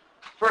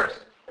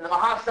 First, in the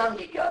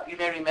Mahasamgika, if you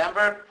may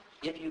remember,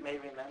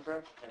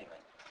 anyway,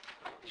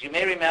 as you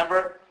may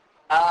remember,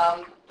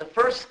 the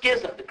first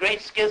schism, the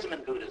Great Schism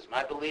in Buddhism,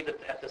 I believe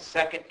at the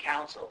Second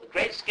Council, the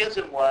Great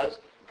Schism was,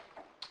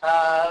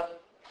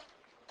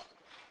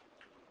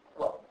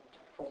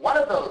 one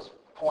of those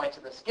points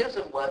of the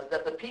schism was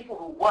that the people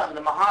who won,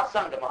 the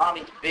Mahasangha, Maha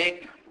means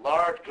big,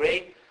 large,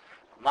 great,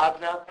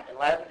 Magna in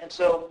Latin, and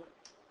so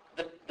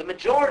the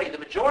majority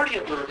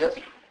of Buddhists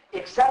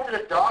accepted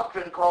a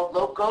doctrine called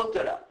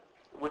Lokottara,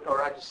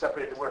 or I just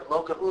separated the word,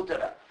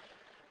 Loka-uttara.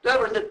 In other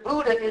words, that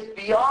Buddha is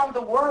beyond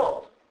the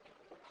world.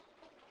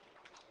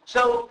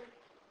 So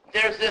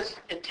there's this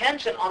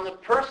attention on the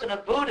person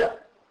of Buddha.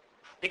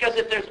 Because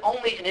if there's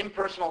only an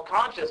impersonal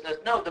consciousness,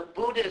 no, the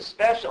Buddha is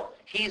special.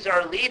 He's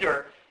our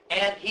leader,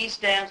 and he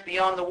stands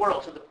beyond the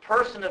world. So the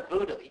person of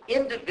Buddha, the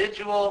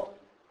individual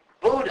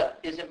Buddha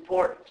is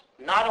important.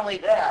 Not only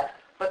that,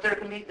 but there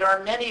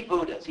are many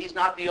Buddhas. He's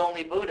not the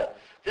only Buddha.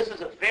 This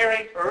is a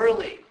very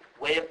early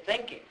way of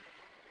thinking.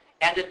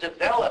 And it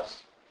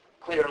develops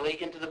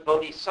clearly into the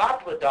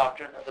Bodhisattva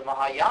doctrine of the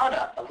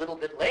Mahayana a little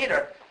bit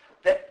later,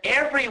 that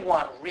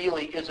everyone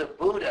really is a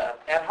Buddha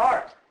at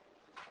heart.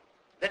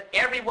 That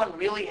everyone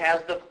really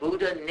has the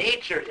Buddha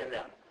nature in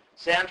them.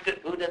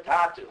 Sanskrit Buddha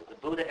Tatu, the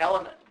Buddha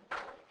element.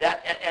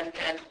 That, and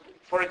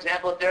for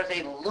example, if there's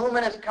a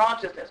luminous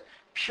consciousness,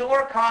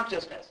 pure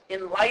consciousness,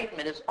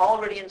 enlightenment is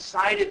already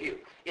inside of you.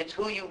 It's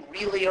who you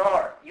really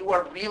are. You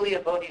are really a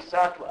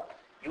bodhisattva.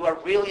 You are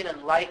really an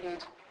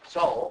enlightened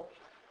soul,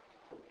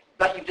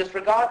 but you've just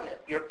forgotten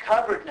it. You're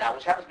covered now,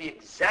 which happens to be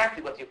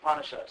exactly what the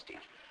Upanishads teach.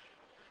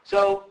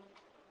 So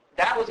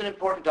that was an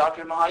important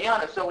doctrine of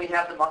Mahayana. So we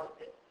have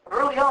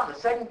early on, the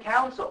second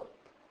council,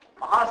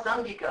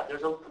 Mahasamgika.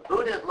 There's a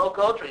Buddha is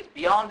Lokottara. He's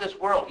beyond this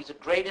world. He's a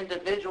great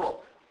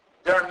individual.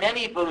 There are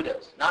many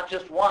Buddhas, not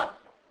just one,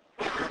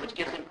 which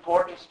gives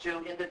importance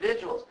to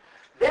individuals.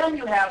 Then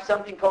you have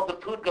something called the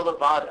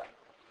Pudgalavada.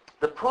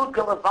 The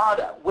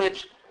Pudgalavada,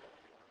 which,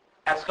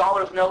 as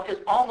scholars know, is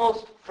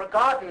almost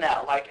forgotten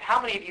now. Like,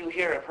 how many of you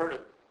here have heard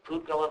of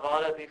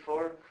Pudgalavada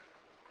before?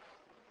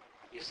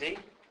 You see?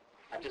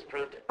 I just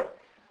proved it.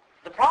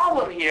 The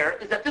problem here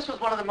is that this was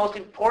one of the most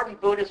important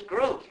Buddhist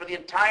groups for the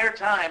entire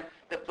time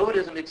that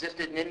Buddhism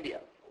existed in India.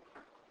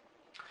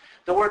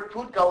 The word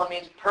Pudgala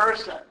means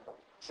person.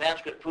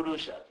 Sanskrit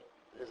Purusha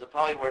is a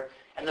Pali word.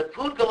 And the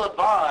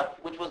Pudgalavad,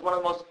 which was one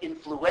of the most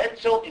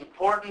influential,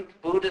 important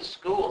Buddhist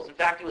schools, in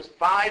fact, it was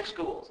 5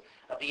 schools.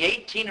 Of the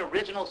 18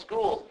 original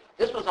schools,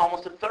 this was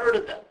almost a third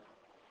of them.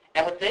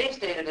 And what they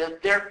stated is,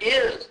 there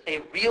is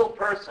a real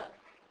person.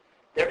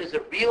 There is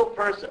a real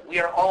person. We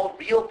are all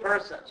real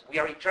persons. We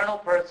are eternal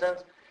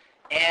persons,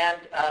 and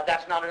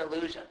that's not an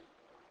illusion.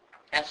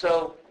 And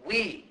so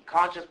we,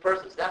 conscious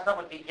persons, that's not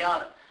what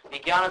Vijnana.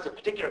 Vijnana is a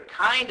particular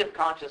kind of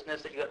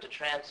consciousness that you have to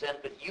transcend,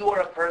 but you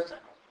are a person.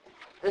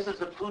 This is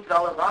the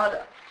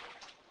Pudgalavada.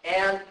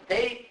 And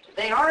they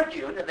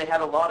argued, and they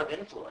had a lot of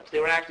influence. They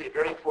were actually a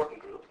very important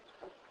group.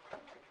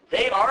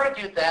 They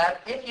argued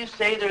that if you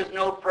say there's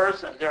no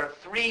person, there are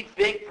 3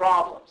 big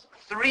problems.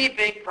 3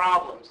 big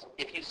problems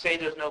if you say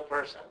there's no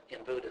person in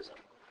Buddhism.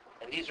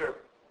 And these are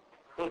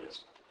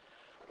Buddhists.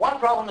 One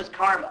problem is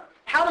karma.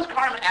 How does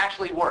karma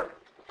actually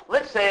work?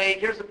 Let's say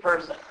here's a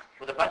person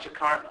with a bunch of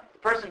karma. The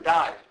person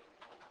died.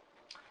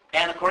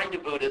 And according to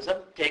Buddhism,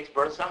 takes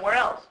birth somewhere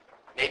else.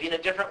 Maybe in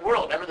a different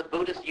world. Remember the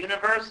Buddhist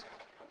universe?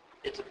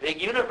 It's a big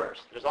universe.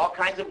 There's all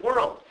kinds of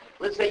worlds.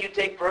 Let's say you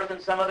take birth in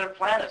some other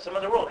planet, some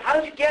other world. How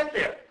did you get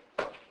there?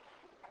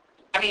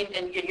 I mean,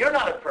 and you're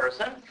not a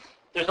person.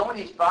 There's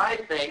only these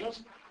 5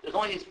 things. There's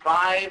only these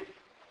 5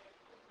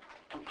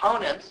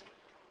 components.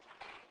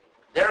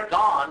 They're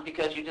gone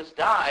because you just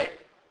died.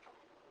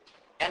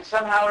 And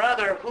somehow or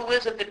other, who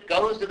is it that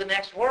goes to the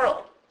next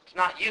world? It's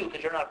not you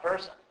because you're not a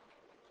person.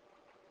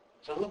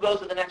 So who goes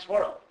to the next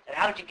world? And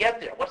how did you get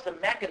there? What's the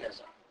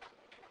mechanism?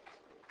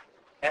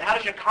 And how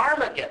does your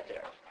karma get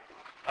there?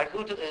 Like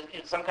who,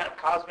 in some kind of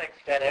cosmic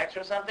FedEx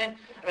or something?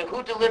 I mean,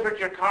 who delivered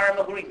your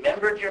karma? Who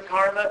remembered your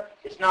karma?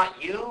 It's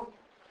not you.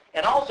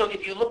 And also,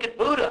 if you look at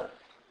Buddha,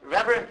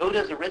 remember in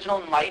Buddha's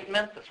original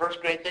enlightenment, the first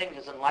great thing,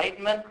 his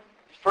enlightenment,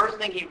 the first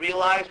thing he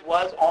realized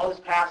was all his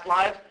past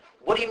lives.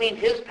 What do you mean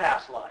his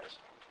past lives?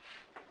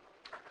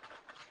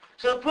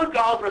 So the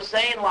Pudgalas were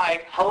saying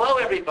like, hello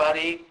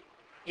everybody,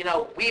 you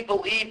know, we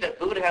believe that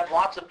Buddha had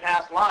lots of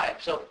past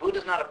lives. So if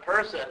Buddha's not a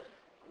person,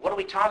 what are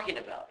we talking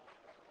about?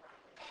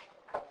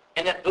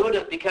 And that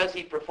Buddha, because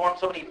he performed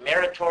so many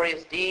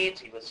meritorious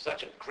deeds, he was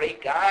such a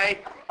great guy,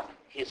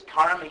 his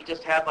karma, he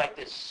just had like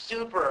this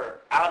super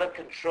out of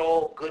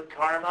control good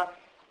karma,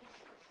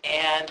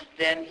 and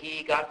then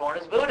he got born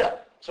as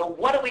Buddha. So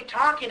what are we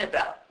talking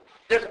about?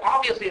 There's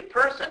obviously a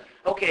person.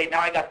 Okay,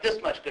 now I got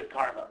this much good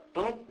karma.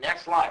 Boom,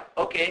 next life.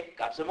 Okay,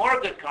 got some more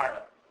good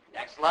karma.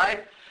 Next life.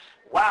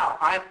 Wow,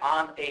 I'm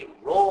on a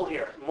roll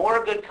here.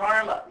 More good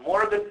karma,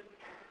 more good...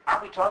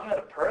 Aren't we talking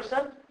about a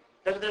person?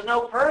 There's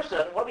no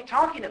person. What are we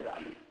talking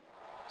about?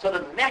 So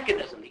the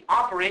mechanism, the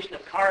operation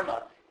of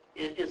karma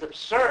is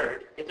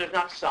absurd if there's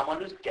not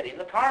someone who's getting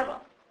the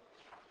karma.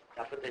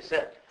 That's what they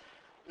said.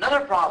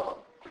 Another problem,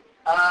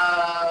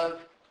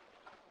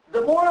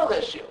 the moral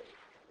issue.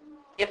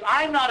 If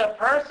I'm not a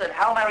person,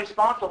 how am I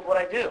responsible for what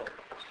I do?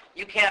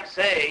 You can't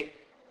say,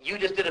 you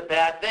just did a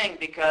bad thing,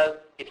 because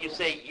if you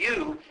say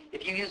you,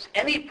 if you use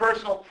any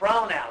personal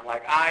pronoun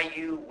like I,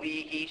 you, we,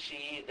 he,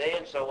 she, they,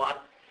 and so on,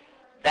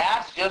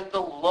 that's just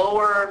the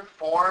lower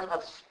form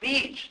of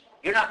speech.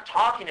 You're not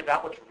talking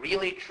about what's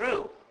really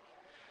true.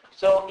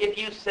 So if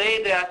you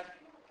say that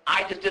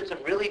I just did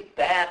some really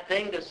bad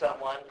thing to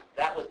someone,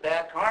 that was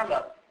bad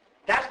karma,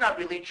 that's not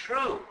really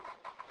true.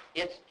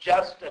 It's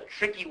just a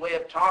tricky way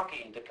of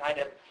talking to kind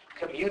of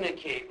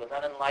communicate with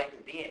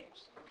unenlightened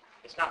beings.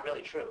 It's not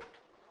really true.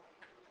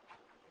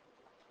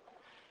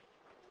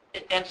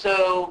 And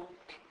so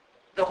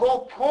the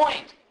whole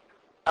point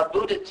of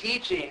Buddha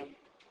teaching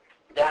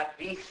that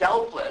be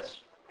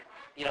selfless,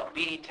 you know,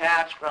 be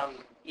detached from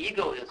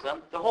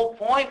egoism, the whole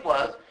point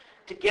was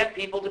to get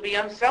people to be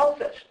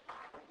unselfish.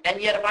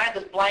 And yet if I had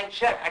this blank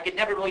check, I could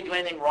never really do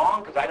anything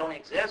wrong because I don't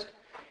exist.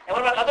 And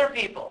what about other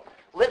people?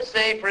 Let's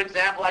say, for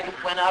example, I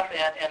just went up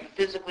and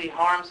physically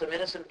harmed some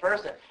innocent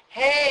person.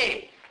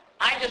 Hey,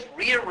 I just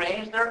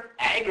rearranged their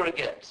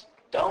aggregates.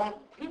 Don't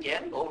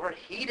get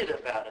overheated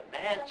about it,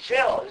 man.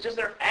 Chill. It's just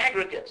their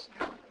aggregates.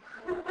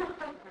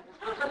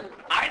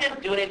 I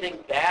didn't do anything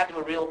bad to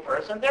a real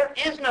person. There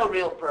is no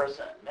real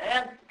person,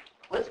 man.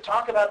 Let's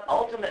talk about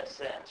ultimate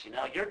sense. You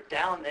know, you're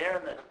down there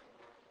in the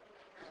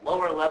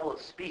lower level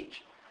of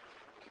speech.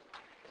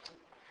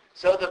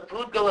 So the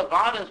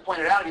Pudgalavadins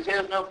pointed out, you say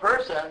there's no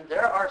person,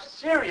 there are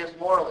serious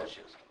moral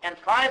issues. And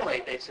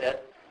finally, they said,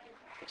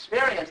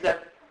 experience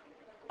that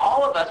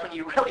all of us, when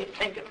you really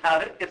think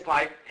about it, it's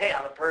like, hey,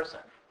 I'm a person.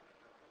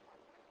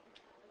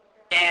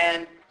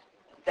 And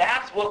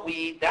that's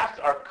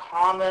our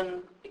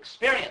common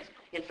experience.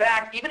 In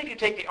fact, even if you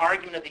take the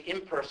argument of the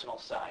impersonal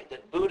side,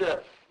 that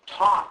Buddha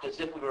talked as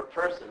if we were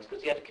persons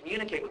because he had to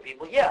communicate with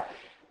people, yeah,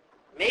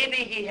 maybe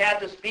he had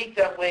to speak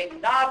that way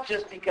not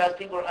just because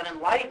people are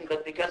unenlightened,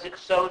 but because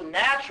it's so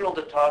natural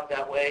to talk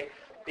that way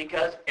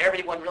because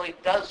everyone really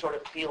does sort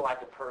of feel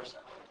like a person.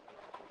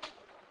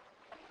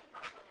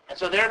 And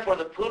so therefore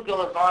the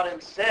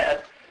Pudgalavadins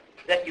said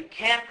that you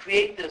can't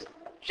create this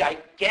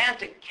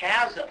gigantic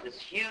chasm, this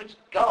huge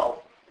gulf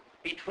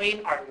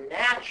between our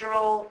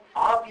natural,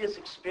 obvious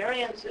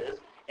experiences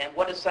and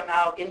what is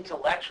somehow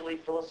intellectually,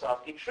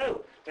 philosophically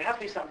true. There has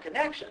to be some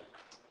connection.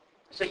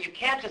 So you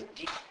can't just...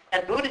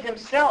 And Buddha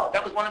himself,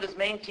 that was one of his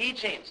main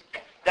teachings,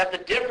 that the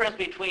difference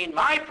between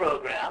my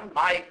program,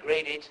 my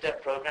Great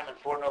 8-Step Program and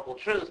Four Noble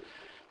Truths,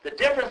 the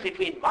difference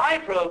between my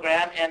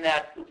program and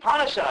that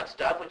Upanishad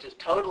stuff, which is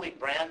totally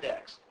brand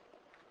X.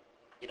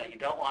 You know, you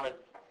don't want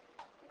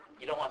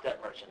that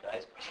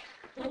merchandise.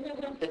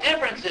 The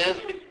difference is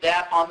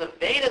that on the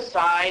Veda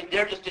side,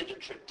 they're just into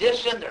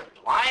tradition, they're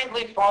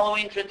blindly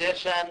following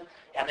tradition,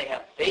 and they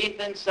have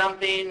faith in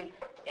something,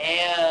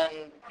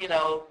 and, you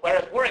know,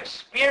 whereas we're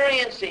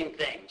experiencing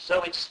things,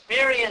 so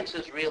experience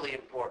is really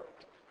important.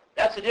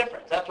 That's the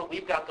difference. That's what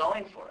we've got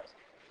going for us.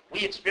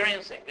 We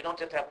experience things. We don't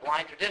just have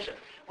blind tradition.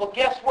 Well,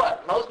 guess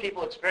what? Most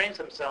people experience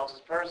themselves as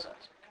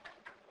persons.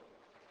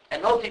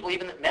 And most people,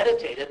 even that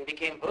meditated and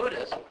became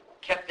Buddhists,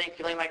 kept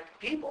feeling like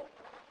people.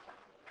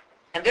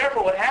 And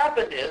therefore what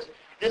happened is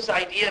this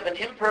idea of an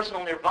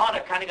impersonal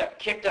nirvana kind of got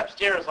kicked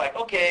upstairs like,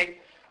 okay,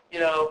 you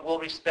know, we'll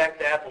respect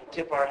that, we'll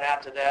tip our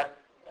hat to that,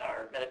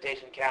 our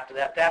meditation cap to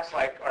that. That's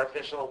like our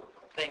official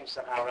thing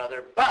somehow or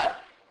other.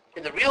 But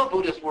in the real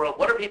Buddhist world,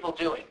 what are people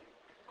doing?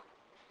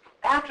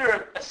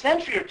 After a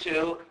century or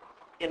two,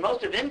 in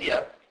most of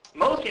India,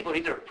 most people are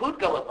either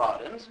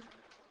Pudgalavadins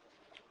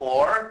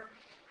or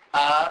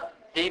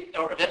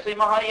eventually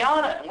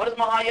Mahayana. And what is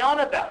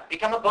Mahayana about?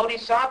 Become a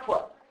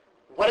bodhisattva.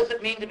 What does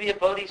it mean to be a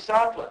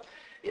bodhisattva?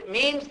 It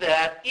means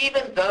that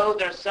even though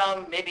there's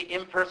some maybe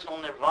impersonal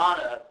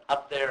nirvana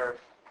up there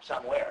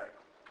somewhere,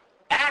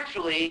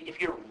 actually, if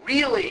you're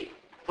really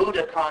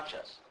Buddha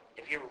conscious,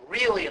 if you're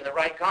really in the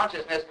right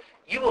consciousness,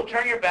 you will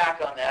turn your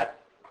back on that.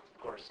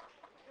 Of course,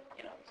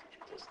 you know,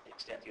 to the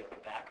extent you have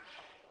a back.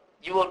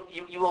 You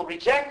will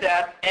reject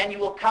that, and you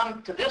will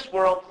come to this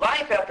world,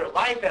 life after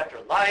life after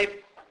life,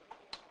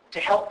 to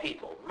help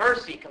people.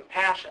 Mercy,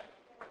 compassion.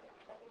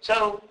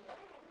 So,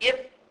 in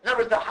other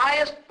words, the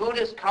highest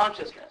Buddhist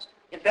consciousness,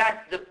 in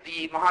fact,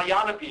 the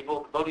Mahayana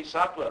people, the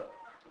Bodhisattva,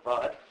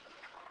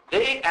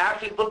 they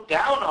actually looked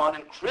down on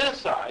and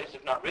criticized,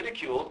 if not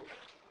ridiculed,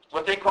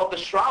 what they called the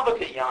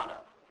Shravaka Yana,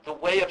 the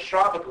way of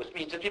Shravaka, which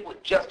means that people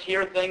just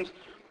hear things,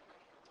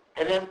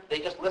 and then they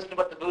just listen to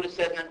what the Buddha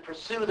said and then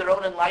pursue their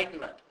own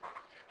enlightenment.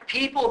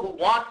 People who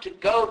want to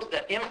go to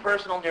that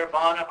impersonal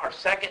nirvana are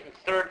second and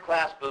third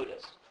class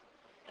Buddhists.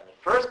 And the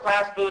first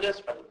class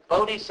Buddhists are the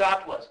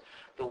Bodhisattvas,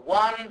 the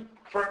one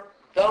for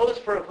those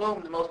for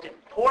whom the most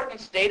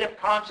important state of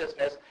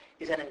consciousness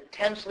is an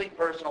intensely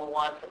personal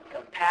one,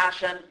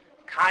 compassion,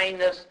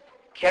 kindness,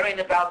 caring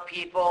about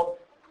people,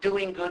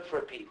 doing good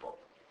for people.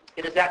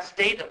 It is that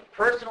state of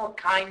personal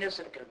kindness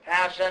and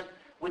compassion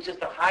which is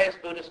the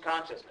highest Buddhist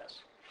consciousness.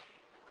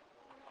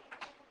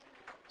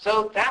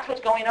 So that's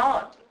what's going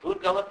on. The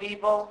Pudgala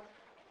people,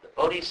 the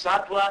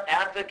Bodhisattva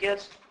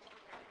advocates,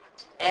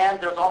 and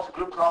there's also a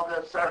group called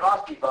the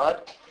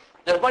Sarvastivada.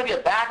 There's going to be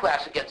a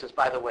backlash against this,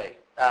 by the way,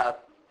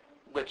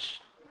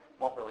 which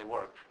won't really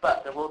work,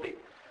 but there will be.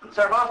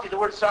 Sarvasti, the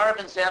word sarv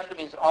in Sanskrit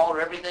means all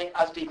or everything.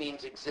 Asti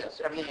means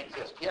exists. Everything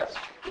exists. Yes?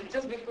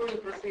 Just before you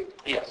proceed.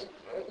 Yes.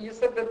 You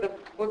said that the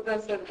Buddha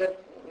said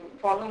that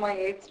follow my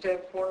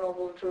 8-step, Four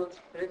Noble Truths,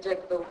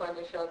 reject the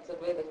Upanishads and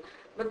Vedas.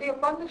 But the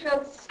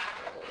Upanishads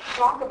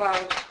talk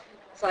about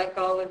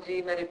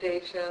psychology,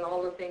 meditation,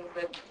 all the things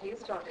that he's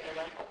talking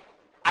about.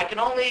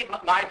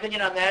 My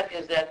opinion on that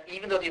is that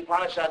even though the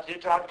Upanishads do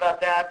talk about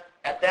that,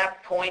 at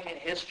that point in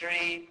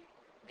history,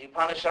 the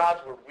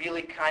Upanishads were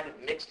really kind of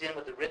mixed in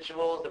with the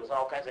rituals. There was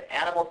all kinds of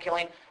animal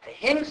killing.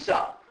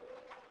 Ahimsa,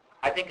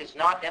 I think, is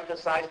not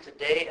emphasized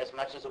today as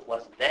much as it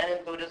was then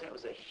in Buddhism. It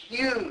was a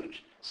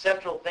huge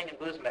central thing in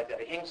Buddhism back then,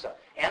 ahimsa.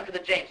 And for the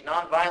Jains,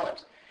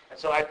 nonviolence. And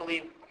so I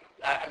believe,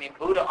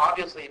 Buddha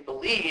obviously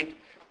believed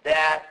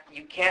that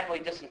you can't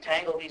really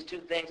disentangle these two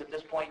things at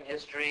this point in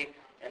history.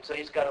 And so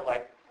he's got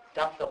to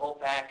dump the whole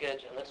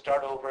package and let's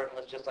start over and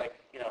let's just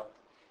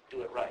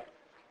do it right.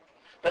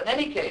 But in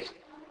any case,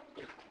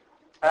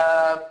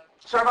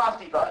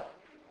 Sarvastivada.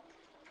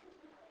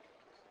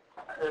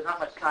 There's not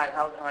much time.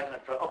 How am I going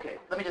to... Okay,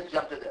 let me just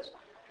jump to this.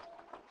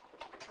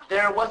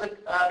 there was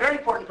a very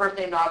important person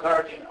named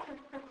Nagarjuna.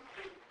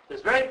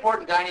 There's a very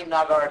important guy named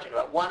Nagarjuna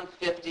at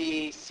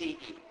 150 CE.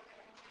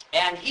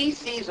 And he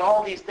sees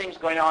all these things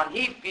going on.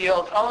 He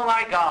feels, oh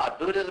my God,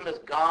 Buddhism has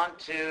gone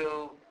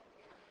to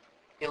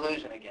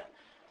illusion again.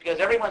 Because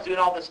everyone's doing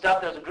all this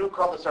stuff. There's a group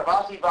called the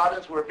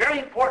Sarvasivadins who were very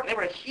important. They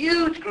were a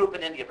huge group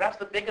in India, perhaps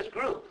the biggest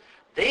group.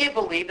 They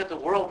believe that the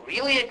world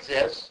really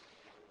exists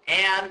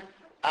and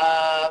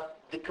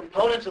the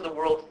components of the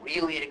world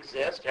really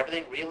exist.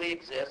 Everything really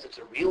exists. It's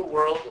a real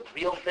world with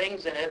real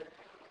things in it.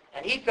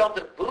 And he felt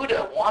that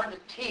Buddha wanted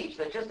to teach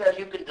that just as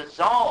you can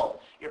dissolve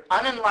your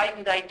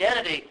unenlightened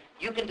identity,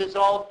 you can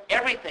dissolve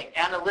everything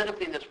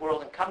analytically in this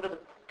world and come to the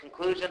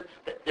conclusion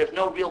that there's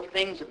no real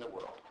things in the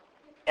world.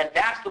 And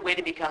that's the way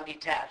to become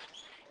detached.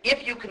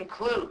 If you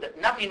conclude that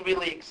nothing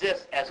really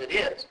exists as it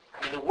is,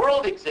 I mean, the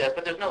world exists,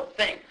 but there's no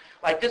thing.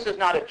 Like this is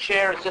not a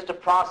chair, it's just a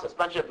process, a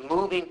bunch of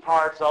moving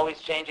parts always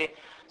changing.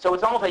 So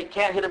it's almost like you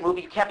can't hit a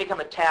movie, you can't become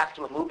attached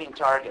to a moving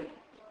target.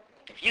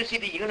 If you see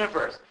the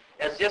universe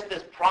as just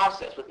this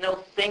process with no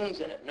things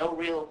in it, no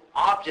real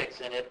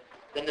objects in it,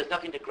 then there's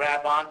nothing to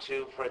grab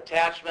onto for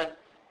attachment,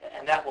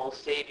 and that will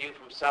save you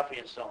from suffering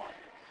and so on.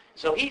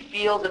 So he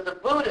feels that the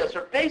Buddhists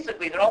are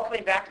basically, they're all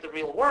coming back to the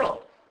real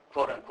world,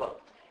 quote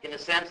unquote, in the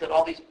sense that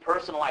all these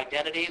personal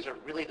identities are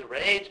really the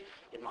rage.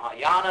 In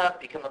Mahayana,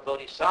 become a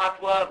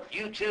bodhisattva.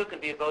 You too can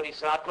be a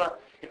bodhisattva.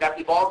 In fact,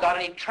 we've all got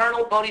an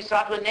eternal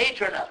bodhisattva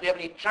nature in us. We have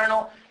an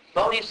eternal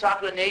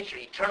bodhisattva nature,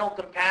 eternal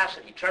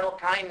compassion, eternal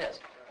kindness,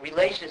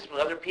 relationships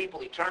with other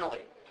people eternally,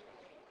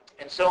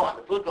 and so on.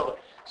 The Buddha.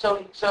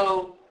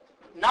 So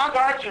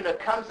Nagarjuna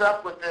comes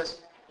up with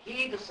this.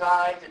 He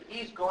decides that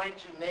he's going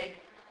to make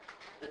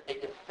a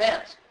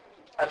defense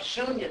of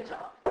shunyata,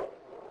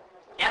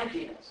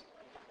 emptiness,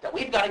 that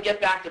we've got to get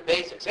back to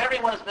basics.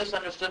 Everyone has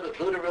misunderstood what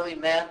Buddha really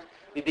meant.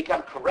 We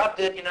become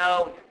corrupted,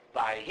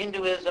 by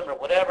Hinduism or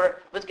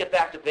whatever. Let's get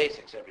back to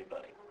basics,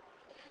 everybody.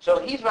 So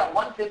he's about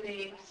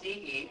 150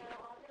 CE,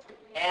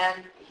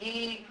 and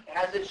he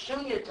has this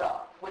shunyata,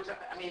 which,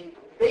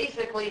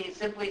 basically he's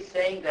simply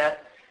saying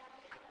that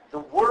the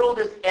world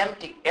is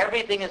empty.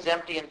 Everything is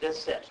empty in this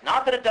sense.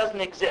 Not that it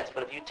doesn't exist,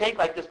 but if you take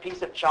like this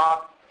piece of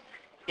chalk,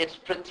 it's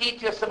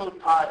pratitya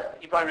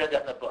samutpada. You probably read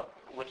that in the book,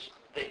 which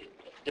the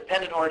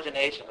dependent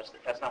origination, which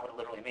that's not what it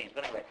literally means.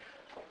 But anyway,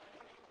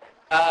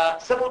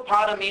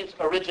 samutpada means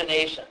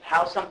origination,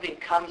 how something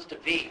comes to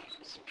be.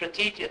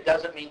 Pratitya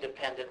doesn't mean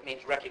dependent, it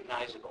means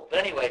recognizable. But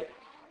anyway,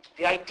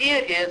 the idea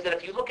is that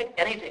if you look at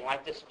anything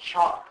like this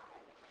chalk,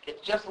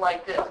 it's just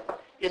like this.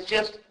 It's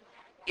just,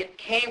 it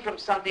came from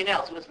something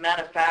else. It was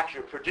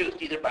manufactured,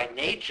 produced either by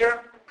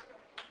nature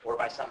or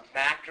by some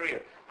factory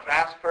or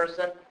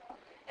craftsperson.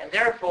 And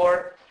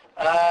therefore,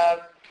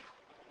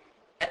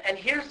 and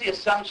here's the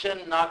assumption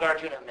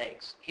Nagarjuna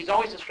makes. He's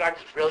always described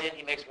as brilliant.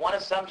 He makes one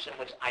assumption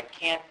which I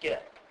can't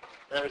get.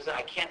 In other words,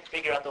 I can't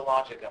figure out the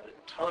logic of it.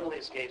 It totally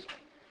escapes me.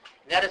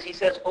 And that is, he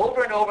says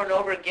over and over and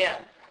over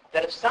again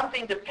that if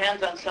something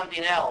depends on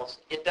something else,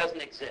 it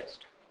doesn't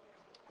exist.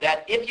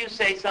 That if you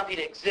say something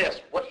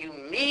exists, what you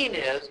mean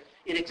is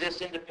it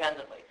exists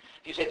independently.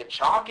 If you say the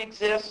chalk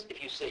exists,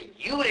 if you say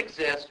you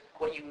exist,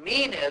 what you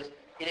mean is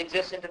it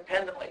exists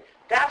independently.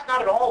 That's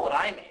not at all what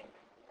I mean.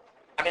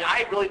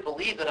 I really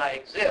believe that I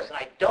exist, and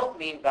I don't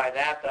mean by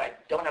that I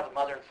don't have a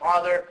mother and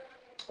father,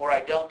 or I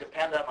don't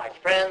depend on my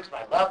friends,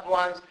 my loved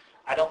ones.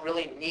 I don't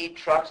really need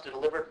trucks to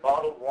deliver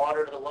bottled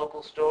water to the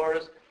local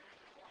stores,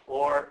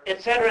 or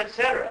et cetera, et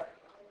cetera.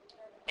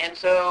 And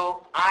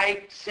so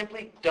I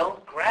simply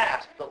don't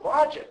grasp the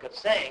logic of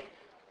saying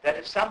that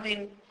if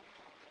something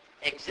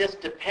exists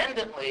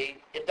dependently,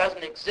 it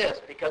doesn't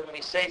exist, because when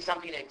we say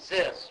something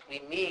exists, we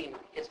mean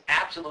it's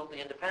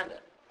absolutely independent.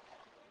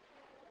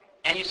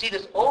 And you see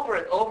this over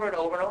and over and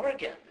over and over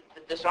again,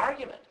 this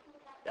argument.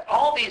 That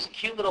all these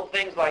cute little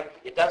things like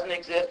it doesn't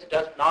exist, it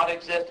does not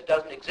exist, it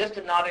doesn't exist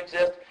and not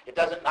exist, it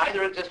doesn't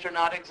neither exist or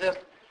not exist,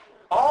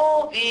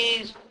 all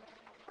these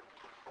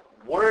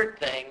word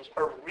things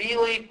are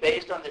really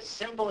based on this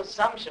simple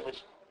assumption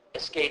which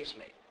escapes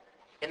me.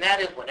 And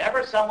that is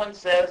whenever someone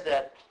says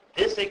that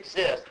this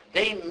exists,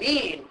 they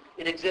mean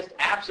it exists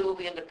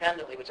absolutely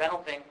independently, which I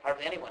don't think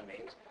hardly anyone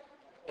means.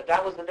 But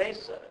that was the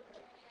basis of it.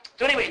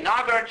 So anyway,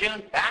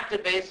 Nagarjuna, back to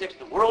basics.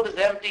 The world is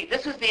empty.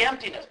 This is the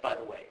emptiness, by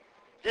the way.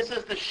 This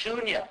is the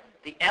shunya,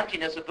 the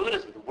emptiness of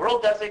Buddhism. The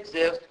world does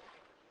exist,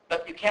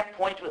 but you can't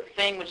point to a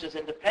thing which is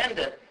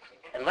independent.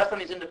 Unless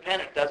something's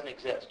independent, it doesn't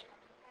exist,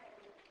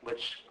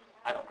 which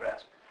I don't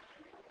grasp.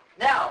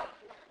 Now,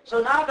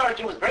 so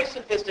Nagarjuna was very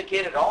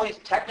sophisticated at all these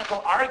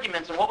technical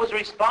arguments, and what was the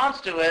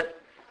response to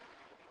it?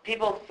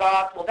 People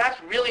thought, well,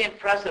 that's really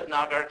impressive,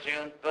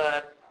 Nagarjuna,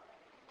 but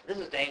this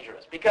is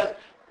dangerous, because it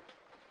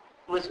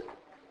was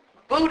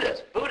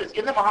Buddhists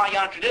in the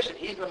Mahayana tradition,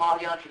 he's in the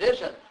Mahayana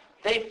tradition,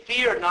 they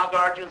feared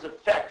Nagarjuna's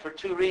effect for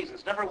two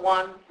reasons. Number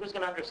one, who's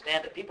going to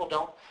understand it? People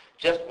don't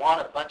just want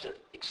a bunch of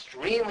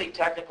extremely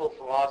technical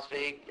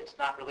philosophy. It's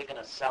not really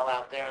going to sell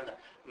out there in the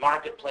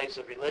marketplace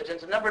of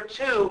religions. And number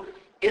two,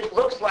 it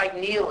looks like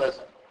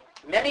nihilism.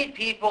 Many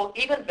people,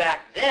 even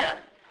back then,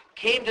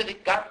 came to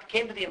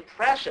the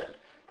impression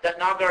that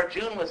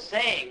Nagarjuna was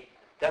saying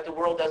that the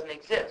world doesn't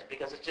exist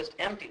because it's just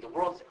empty. The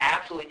world's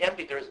absolutely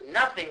empty. There is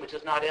nothing which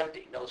is not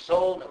empty. No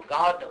soul, no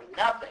God, no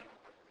nothing.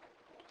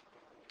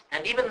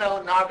 And even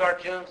though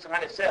Nagarjuna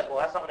kind of says, well,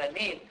 that's not what I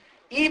mean,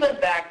 even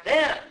back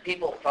then,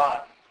 people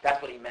thought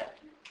that's what he meant.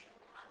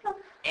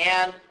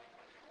 And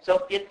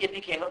so it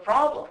became a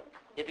problem.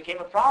 It became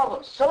a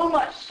problem. So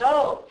much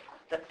so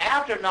that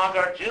after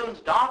Nagarjuna's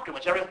doctrine,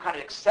 which everyone kind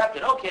of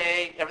accepted,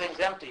 okay, everything's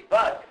empty,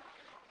 but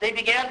they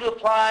began to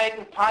apply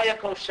Upaya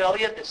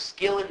Kaushalya, the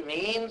skill in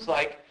means,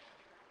 like,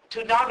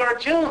 to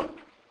Nagarjuna.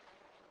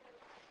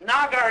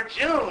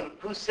 Nagarjuna,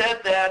 who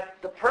said that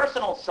the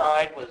personal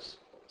side was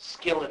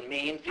skill in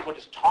means, people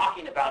just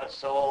talking about a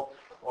soul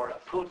or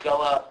a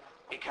Pudgala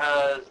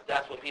because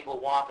that's what people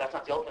want, that's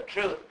not the ultimate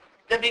truth.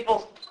 Then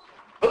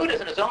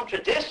Buddhism, his own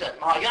tradition,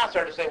 Mahayana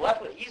started to say, well,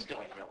 that's what he's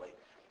doing, really.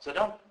 So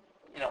don't,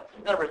 in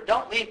other words,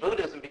 don't leave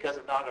Buddhism because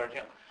of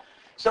Nagarjuna.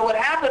 So what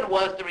happened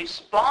was the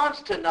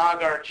response to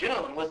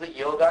Nagarjuna was the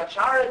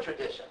Yogacara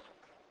tradition.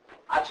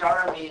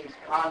 Achara means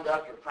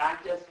conduct or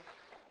practice.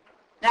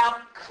 Now,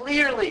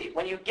 clearly,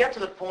 when you get to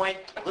the point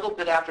a little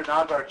bit after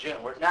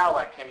Nagarjuna, we're now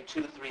like maybe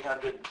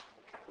 200-300,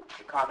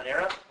 the Common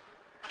Era,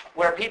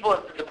 where people,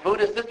 the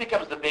Buddhists, this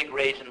becomes the big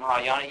rage in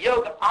Mahayana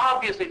yoga.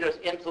 Obviously, there's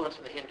influence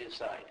from the Hindu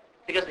side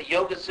because the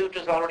Yoga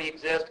Sutras already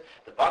exist,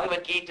 the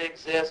Bhagavad Gita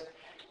exists,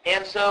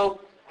 and so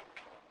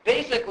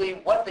basically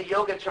what the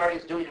Yogacarya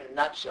is doing in a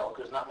nutshell,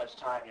 because there's not much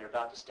time, you're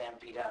about to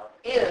stampede out,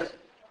 is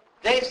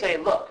they say,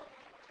 look,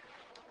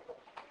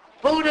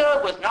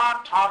 Buddha was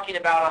not talking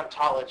about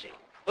ontology.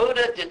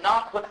 Buddha did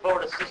not put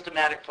forward a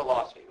systematic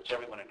philosophy, which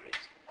everyone agrees.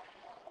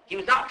 He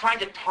was not trying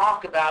to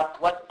talk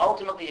about what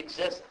ultimately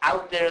exists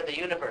out there in the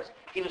universe.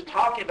 He was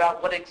talking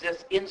about what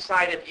exists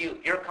inside of you,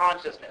 your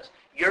consciousness,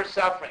 your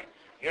suffering.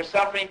 You're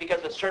suffering because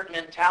of a certain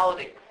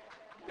mentality.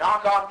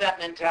 Knock off that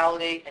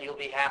mentality and you'll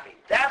be happy.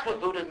 That's what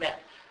Buddha meant.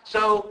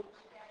 So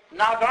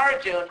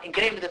Nagarjuna, in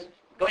going into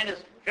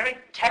this very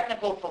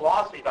technical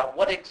philosophy about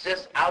what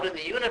exists out in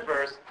the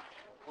universe,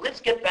 let's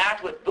get back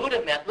to what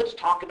Buddha meant. Let's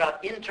talk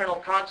about internal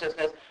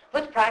consciousness.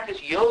 Let's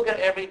practice yoga,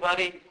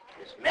 everybody.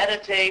 Let's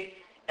meditate.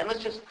 And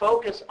let's just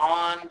focus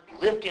on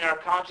lifting our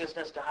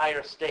consciousness to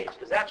higher states,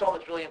 because that's all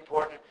that's really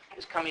important,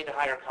 is coming to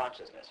higher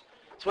consciousness.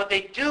 So what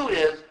they do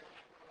is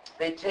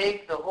they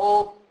take the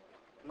whole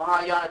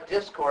Mahayana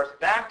discourse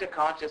back to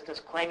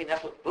consciousness, claiming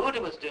that's what Buddha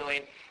was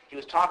doing. He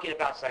was talking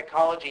about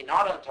psychology,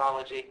 not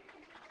ontology.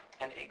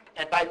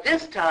 And by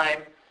this time,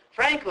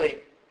 frankly,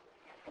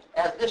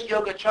 as this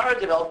Yogacara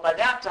developed, by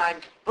that time,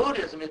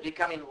 Buddhism is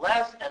becoming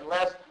less and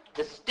less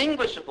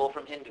distinguishable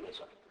from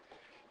Hinduism.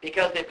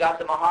 Because they've got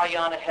the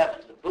Mahayana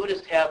heavens, the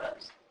Buddhist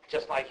heavens,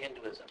 just like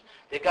Hinduism.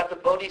 They've got the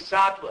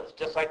Bodhisattvas,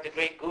 just like the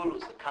great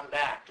gurus that come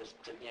back to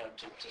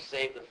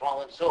save the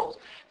fallen souls.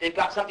 They've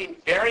got something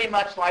very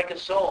much like a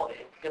soul,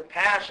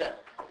 compassion.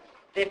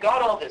 They've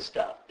got all this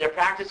stuff. They're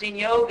practicing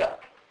yoga.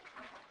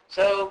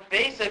 So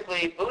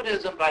basically,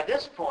 Buddhism, by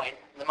this point,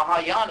 the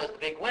Mahayana is the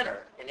big winner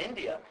in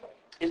India,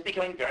 is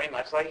becoming very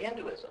much like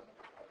Hinduism,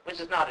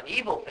 which is not an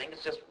evil thing,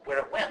 it's just where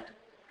it went.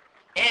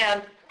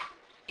 And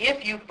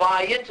if you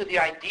buy into the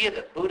idea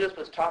that Buddha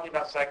was talking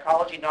about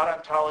psychology, not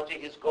ontology,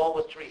 his goal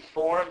was to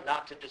reform,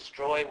 not to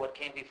destroy what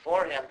came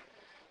before him,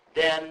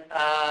 then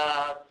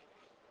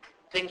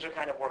things are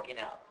kind of working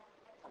out.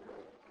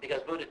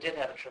 Because Buddha did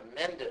have a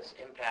tremendous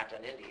impact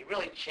on India. He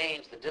really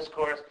changed the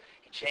discourse.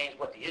 He changed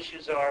what the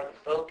issues are,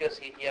 the focus.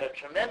 He had a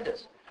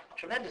tremendous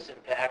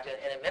impact,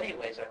 and in many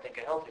ways, I think,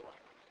 a healthy one.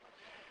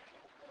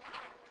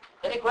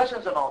 Any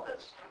questions on all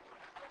this?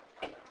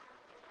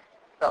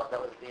 Oh,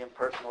 that was the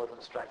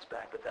impersonalism strikes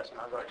back, but that's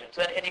not Nagarjuna.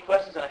 So any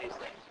questions on these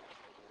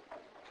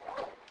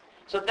things?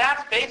 So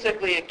that's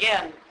basically,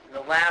 again, in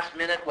the last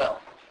minute,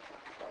 well,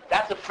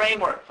 that's a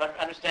framework for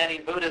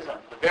understanding Buddhism.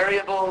 The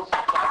variables,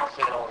 I'll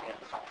say it all again.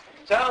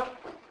 So,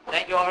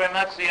 thank you all very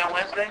much. See you on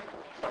Wednesday.